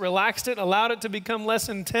 dismissed it, relaxed it, allowed it to become less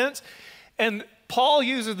intense. And Paul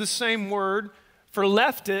uses the same word for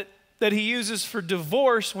left it that he uses for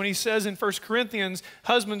divorce when he says in 1 Corinthians,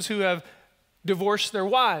 husbands who have divorced their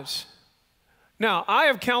wives. Now, I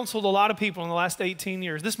have counseled a lot of people in the last 18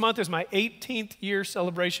 years. This month is my 18th year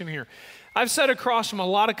celebration here. I've sat across from a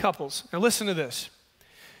lot of couples. Now listen to this.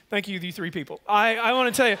 Thank you, you three people. I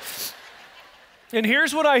want to tell you, and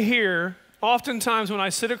here's what I hear oftentimes when I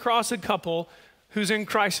sit across a couple who's in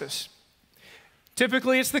crisis.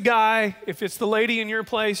 Typically it's the guy. If it's the lady in your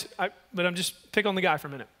place, but I'm just pick on the guy for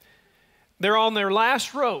a minute. They're on their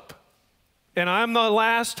last rope. And I'm the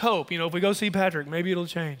last hope. You know, if we go see Patrick, maybe it'll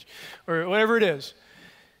change. Or whatever it is.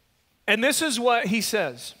 And this is what he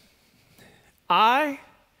says. I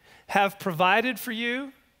have provided for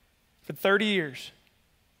you for 30 years.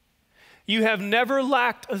 You have never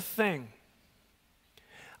lacked a thing.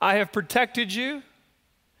 I have protected you.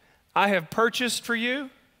 I have purchased for you.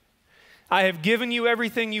 I have given you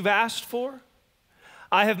everything you've asked for.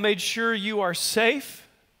 I have made sure you are safe.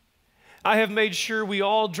 I have made sure we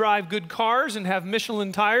all drive good cars and have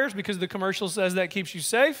Michelin tires because the commercial says that keeps you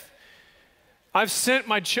safe. I've sent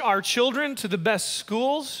our children to the best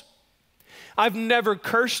schools. I've never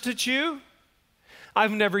cursed at you.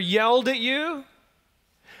 I've never yelled at you.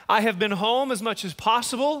 I have been home as much as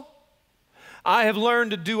possible. I have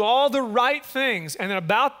learned to do all the right things. And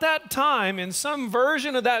about that time, in some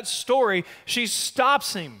version of that story, she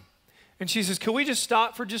stops him. And she says, can we just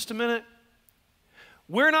stop for just a minute?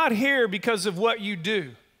 We're not here because of what you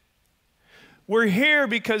do. We're here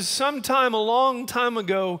because sometime a long time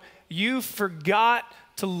ago, you forgot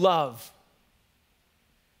to love.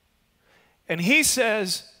 And he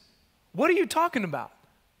says, what are you talking about?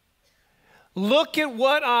 Look at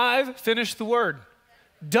what I've, finished the word,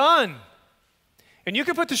 done. And you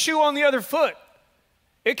can put the shoe on the other foot.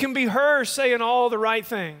 It can be her saying all the right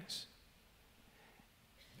things.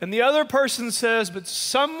 And the other person says, but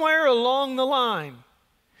somewhere along the line,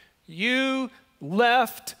 you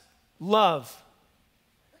left love.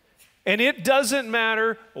 And it doesn't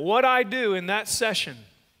matter what I do in that session.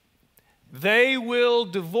 They will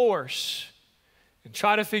divorce and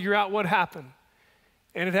try to figure out what happened.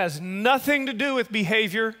 And it has nothing to do with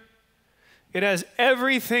behavior. It has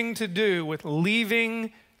everything to do with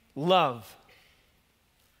leaving love.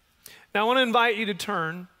 Now, I want to invite you to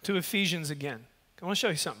turn to Ephesians again. I want to show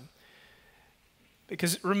you something.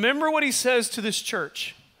 Because remember what he says to this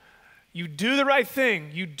church. You do the right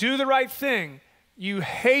thing. You do the right thing. You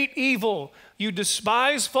hate evil. You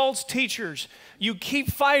despise false teachers. You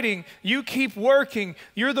keep fighting. You keep working.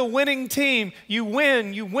 You're the winning team. You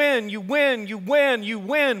win, you win, you win, you win, you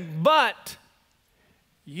win. But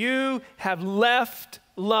you have left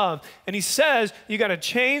love. And he says you got to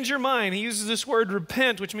change your mind. He uses this word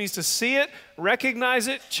repent, which means to see it, recognize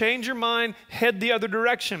it, change your mind, head the other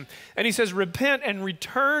direction. And he says repent and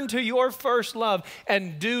return to your first love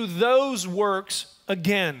and do those works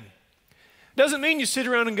again. Doesn't mean you sit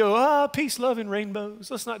around and go, peace, love, and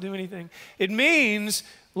rainbows. Let's not do anything. It means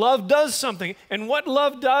love does something. And what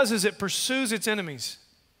love does is it pursues its enemies.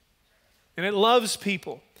 And it loves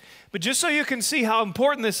people. But just so you can see how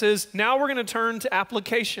important this is, now we're going to turn to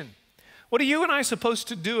application. What are you and I supposed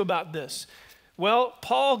to do about this? Well,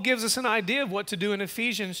 Paul gives us an idea of what to do in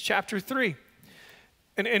Ephesians chapter 3.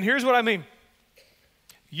 And here's what I mean.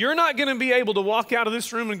 You're not going to be able to walk out of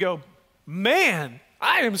this room and go, man,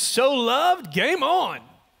 I am so loved, game on.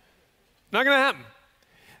 Not going to happen.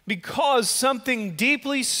 Because something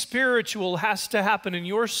deeply spiritual has to happen in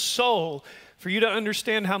your soul for you to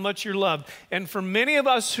understand how much you're loved. And for many of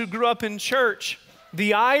us who grew up in church,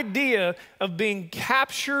 the idea of being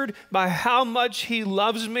captured by how much he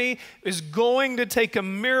loves me is going to take a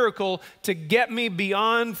miracle to get me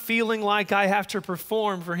beyond feeling like I have to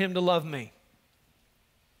perform for him to love me.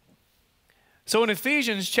 So in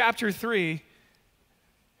Ephesians chapter 3,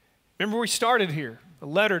 remember we started here, a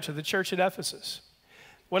letter to the church at Ephesus.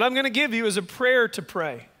 What I'm going to give you is a prayer to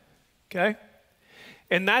pray, okay?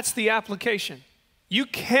 And that's the application. You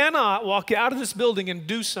cannot walk out of this building and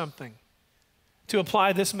do something to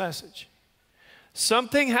apply this message.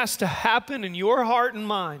 Something has to happen in your heart and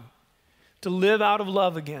mind to live out of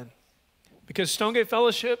love again. Because Stonegate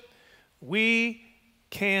Fellowship, we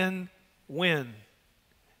can win.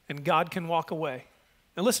 And God can walk away.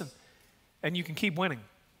 And listen, and you can keep winning.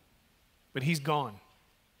 But he's gone.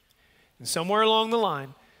 And somewhere along the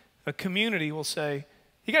line, a community will say,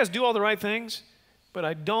 you guys do all the right things, but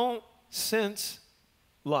I don't sense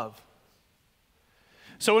love.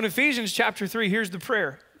 So in Ephesians chapter 3, here's the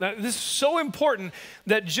prayer. Now, this is so important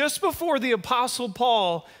that just before the Apostle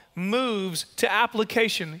Paul moves to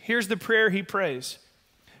application, here's the prayer he prays.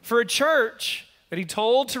 For a church that he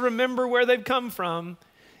told to remember where they've come from,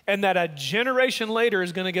 and that a generation later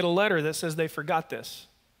is going to get a letter that says they forgot this.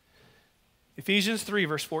 Ephesians 3,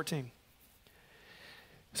 verse 14.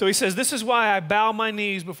 So he says, this is why I bow my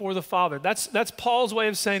knees before the Father. That's Paul's way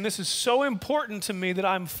of saying this is so important to me that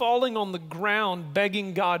I'm falling on the ground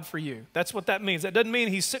begging God for you. That's what that means. That doesn't mean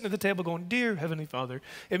he's sitting at the table going, dear Heavenly Father.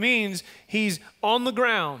 It means he's on the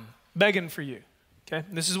ground begging for you. Okay?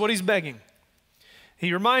 This is what he's begging.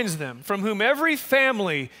 He reminds them, from whom every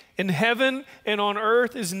family in heaven and on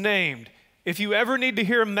earth is named. If you ever need to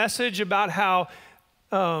hear a message about how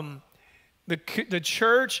the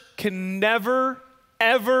church can never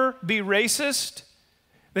ever be racist,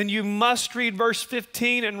 then you must read verse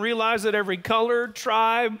 15 and realize that every color,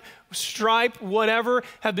 tribe, stripe, whatever,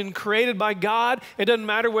 have been created by God. It doesn't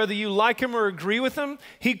matter whether you like them or agree with them.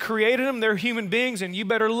 He created them. They're human beings, and you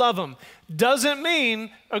better love them. Doesn't mean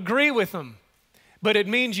agree with them, but it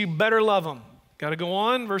means you better love them. Got to go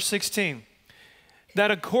on, verse 16. That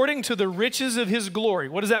according to the riches of his glory,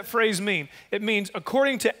 what does that phrase mean? It means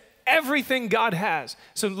according to everything God has.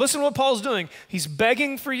 So listen to what Paul's doing. He's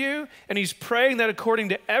begging for you, and he's praying that according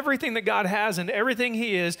to everything that God has and everything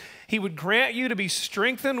he is, he would grant you to be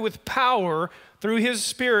strengthened with power through his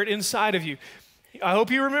Spirit inside of you. I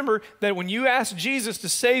hope you remember that when you asked Jesus to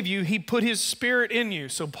save you, he put his Spirit in you.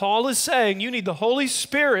 So Paul is saying you need the Holy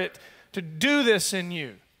Spirit to do this in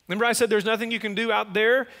you. Remember I said there's nothing you can do out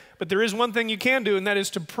there, but there is one thing you can do, and that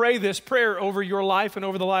is to pray this prayer over your life and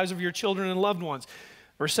over the lives of your children and loved ones.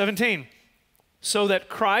 Verse 17, so that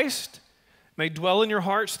Christ may dwell in your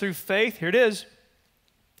hearts through faith, here it is,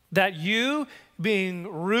 that you being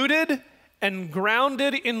rooted and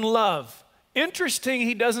grounded in love. Interesting,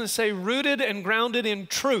 he doesn't say rooted and grounded in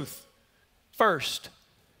truth first.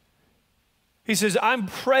 He says, I'm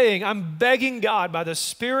praying, I'm begging God by the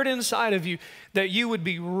Spirit inside of you that you would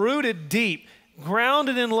be rooted deep,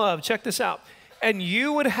 grounded in love. Check this out. And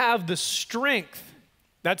you would have the strength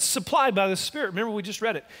that's supplied by the Spirit. Remember, we just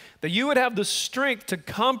read it. That you would have the strength to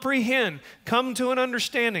comprehend, come to an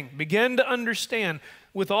understanding, begin to understand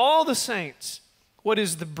with all the saints what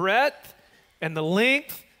is the breadth and the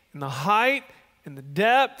length and the height in the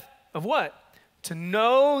depth of what? To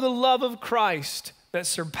know the love of Christ that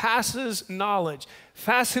surpasses knowledge.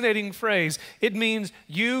 Fascinating phrase. It means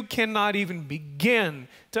you cannot even begin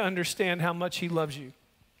to understand how much he loves you.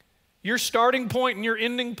 Your starting point and your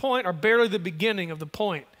ending point are barely the beginning of the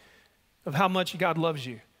point of how much God loves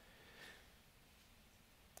you.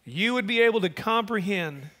 You would be able to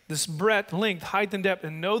comprehend this breadth, length, height, and depth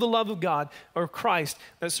and know the love of God or Christ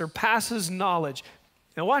that surpasses knowledge.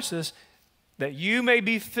 Now watch this, that you may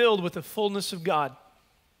be filled with the fullness of God.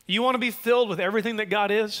 You want to be filled with everything that God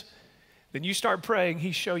is? Then you start praying,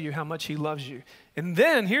 he show you how much he loves you. And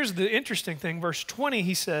then here's the interesting thing, verse 20,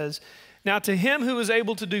 he says, now to him who is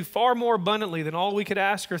able to do far more abundantly than all we could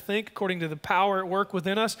ask or think according to the power at work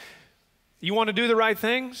within us. You want to do the right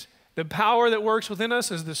things? The power that works within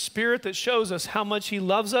us is the Spirit that shows us how much he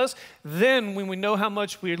loves us. Then when we know how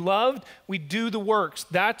much we're loved, we do the works.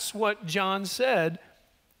 That's what John said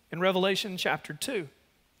in Revelation chapter 2.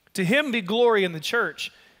 To him be glory in the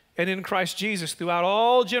church and in Christ Jesus throughout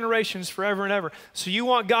all generations forever and ever. So you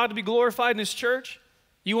want God to be glorified in his church?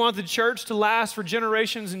 You want the church to last for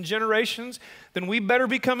generations and generations? Then we better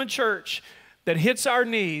become a church that hits our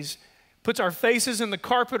knees, puts our faces in the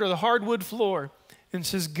carpet or the hardwood floor, and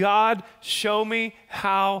says, God, show me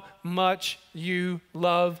how much you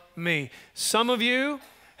love me. Some of you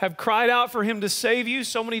have cried out for him to save you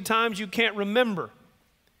so many times you can't remember.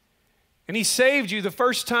 And he saved you the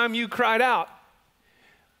first time you cried out.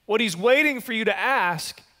 What he's waiting for you to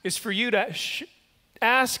ask is for you to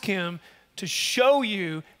ask him to show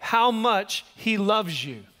you how much he loves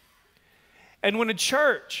you. And when a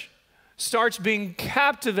church starts being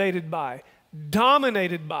captivated by,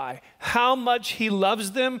 dominated by how much he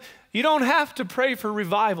loves them, you don't have to pray for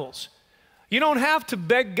revivals. You don't have to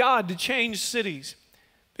beg God to change cities.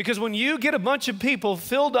 Because when you get a bunch of people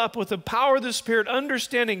filled up with the power of the Spirit,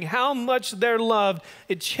 understanding how much they're loved,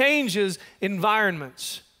 it changes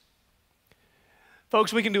environments.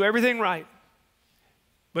 Folks, we can do everything right.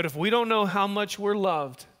 But if we don't know how much we're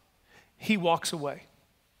loved, he walks away.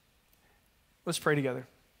 Let's pray together.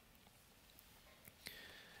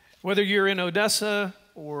 Whether you're in Odessa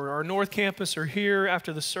or our North Campus or here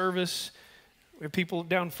after the service, we have people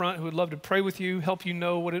down front who would love to pray with you, help you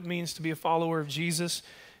know what it means to be a follower of Jesus.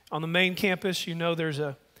 On the main campus, you know there's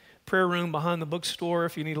a prayer room behind the bookstore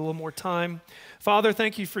if you need a little more time. Father,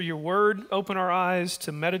 thank you for your word. Open our eyes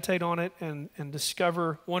to meditate on it and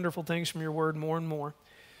discover wonderful things from your word more and more.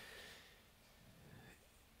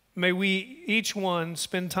 May we, each one,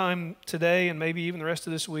 spend time today and maybe even the rest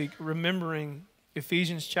of this week remembering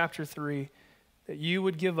Ephesians chapter 3, that you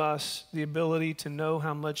would give us the ability to know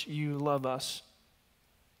how much you love us.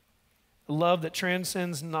 A love that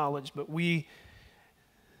transcends knowledge, but we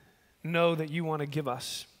know that you want to give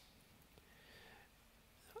us.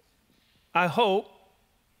 I hope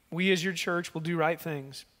we as your church will do right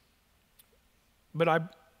things.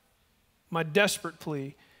 But my desperate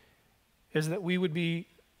plea is that we would be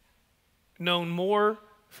known more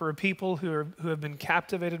for a people who have been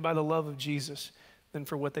captivated by the love of Jesus than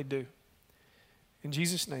for what they do. In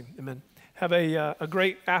Jesus' name, amen. Have a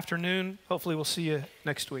great afternoon. Hopefully we'll see you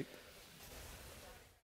next week.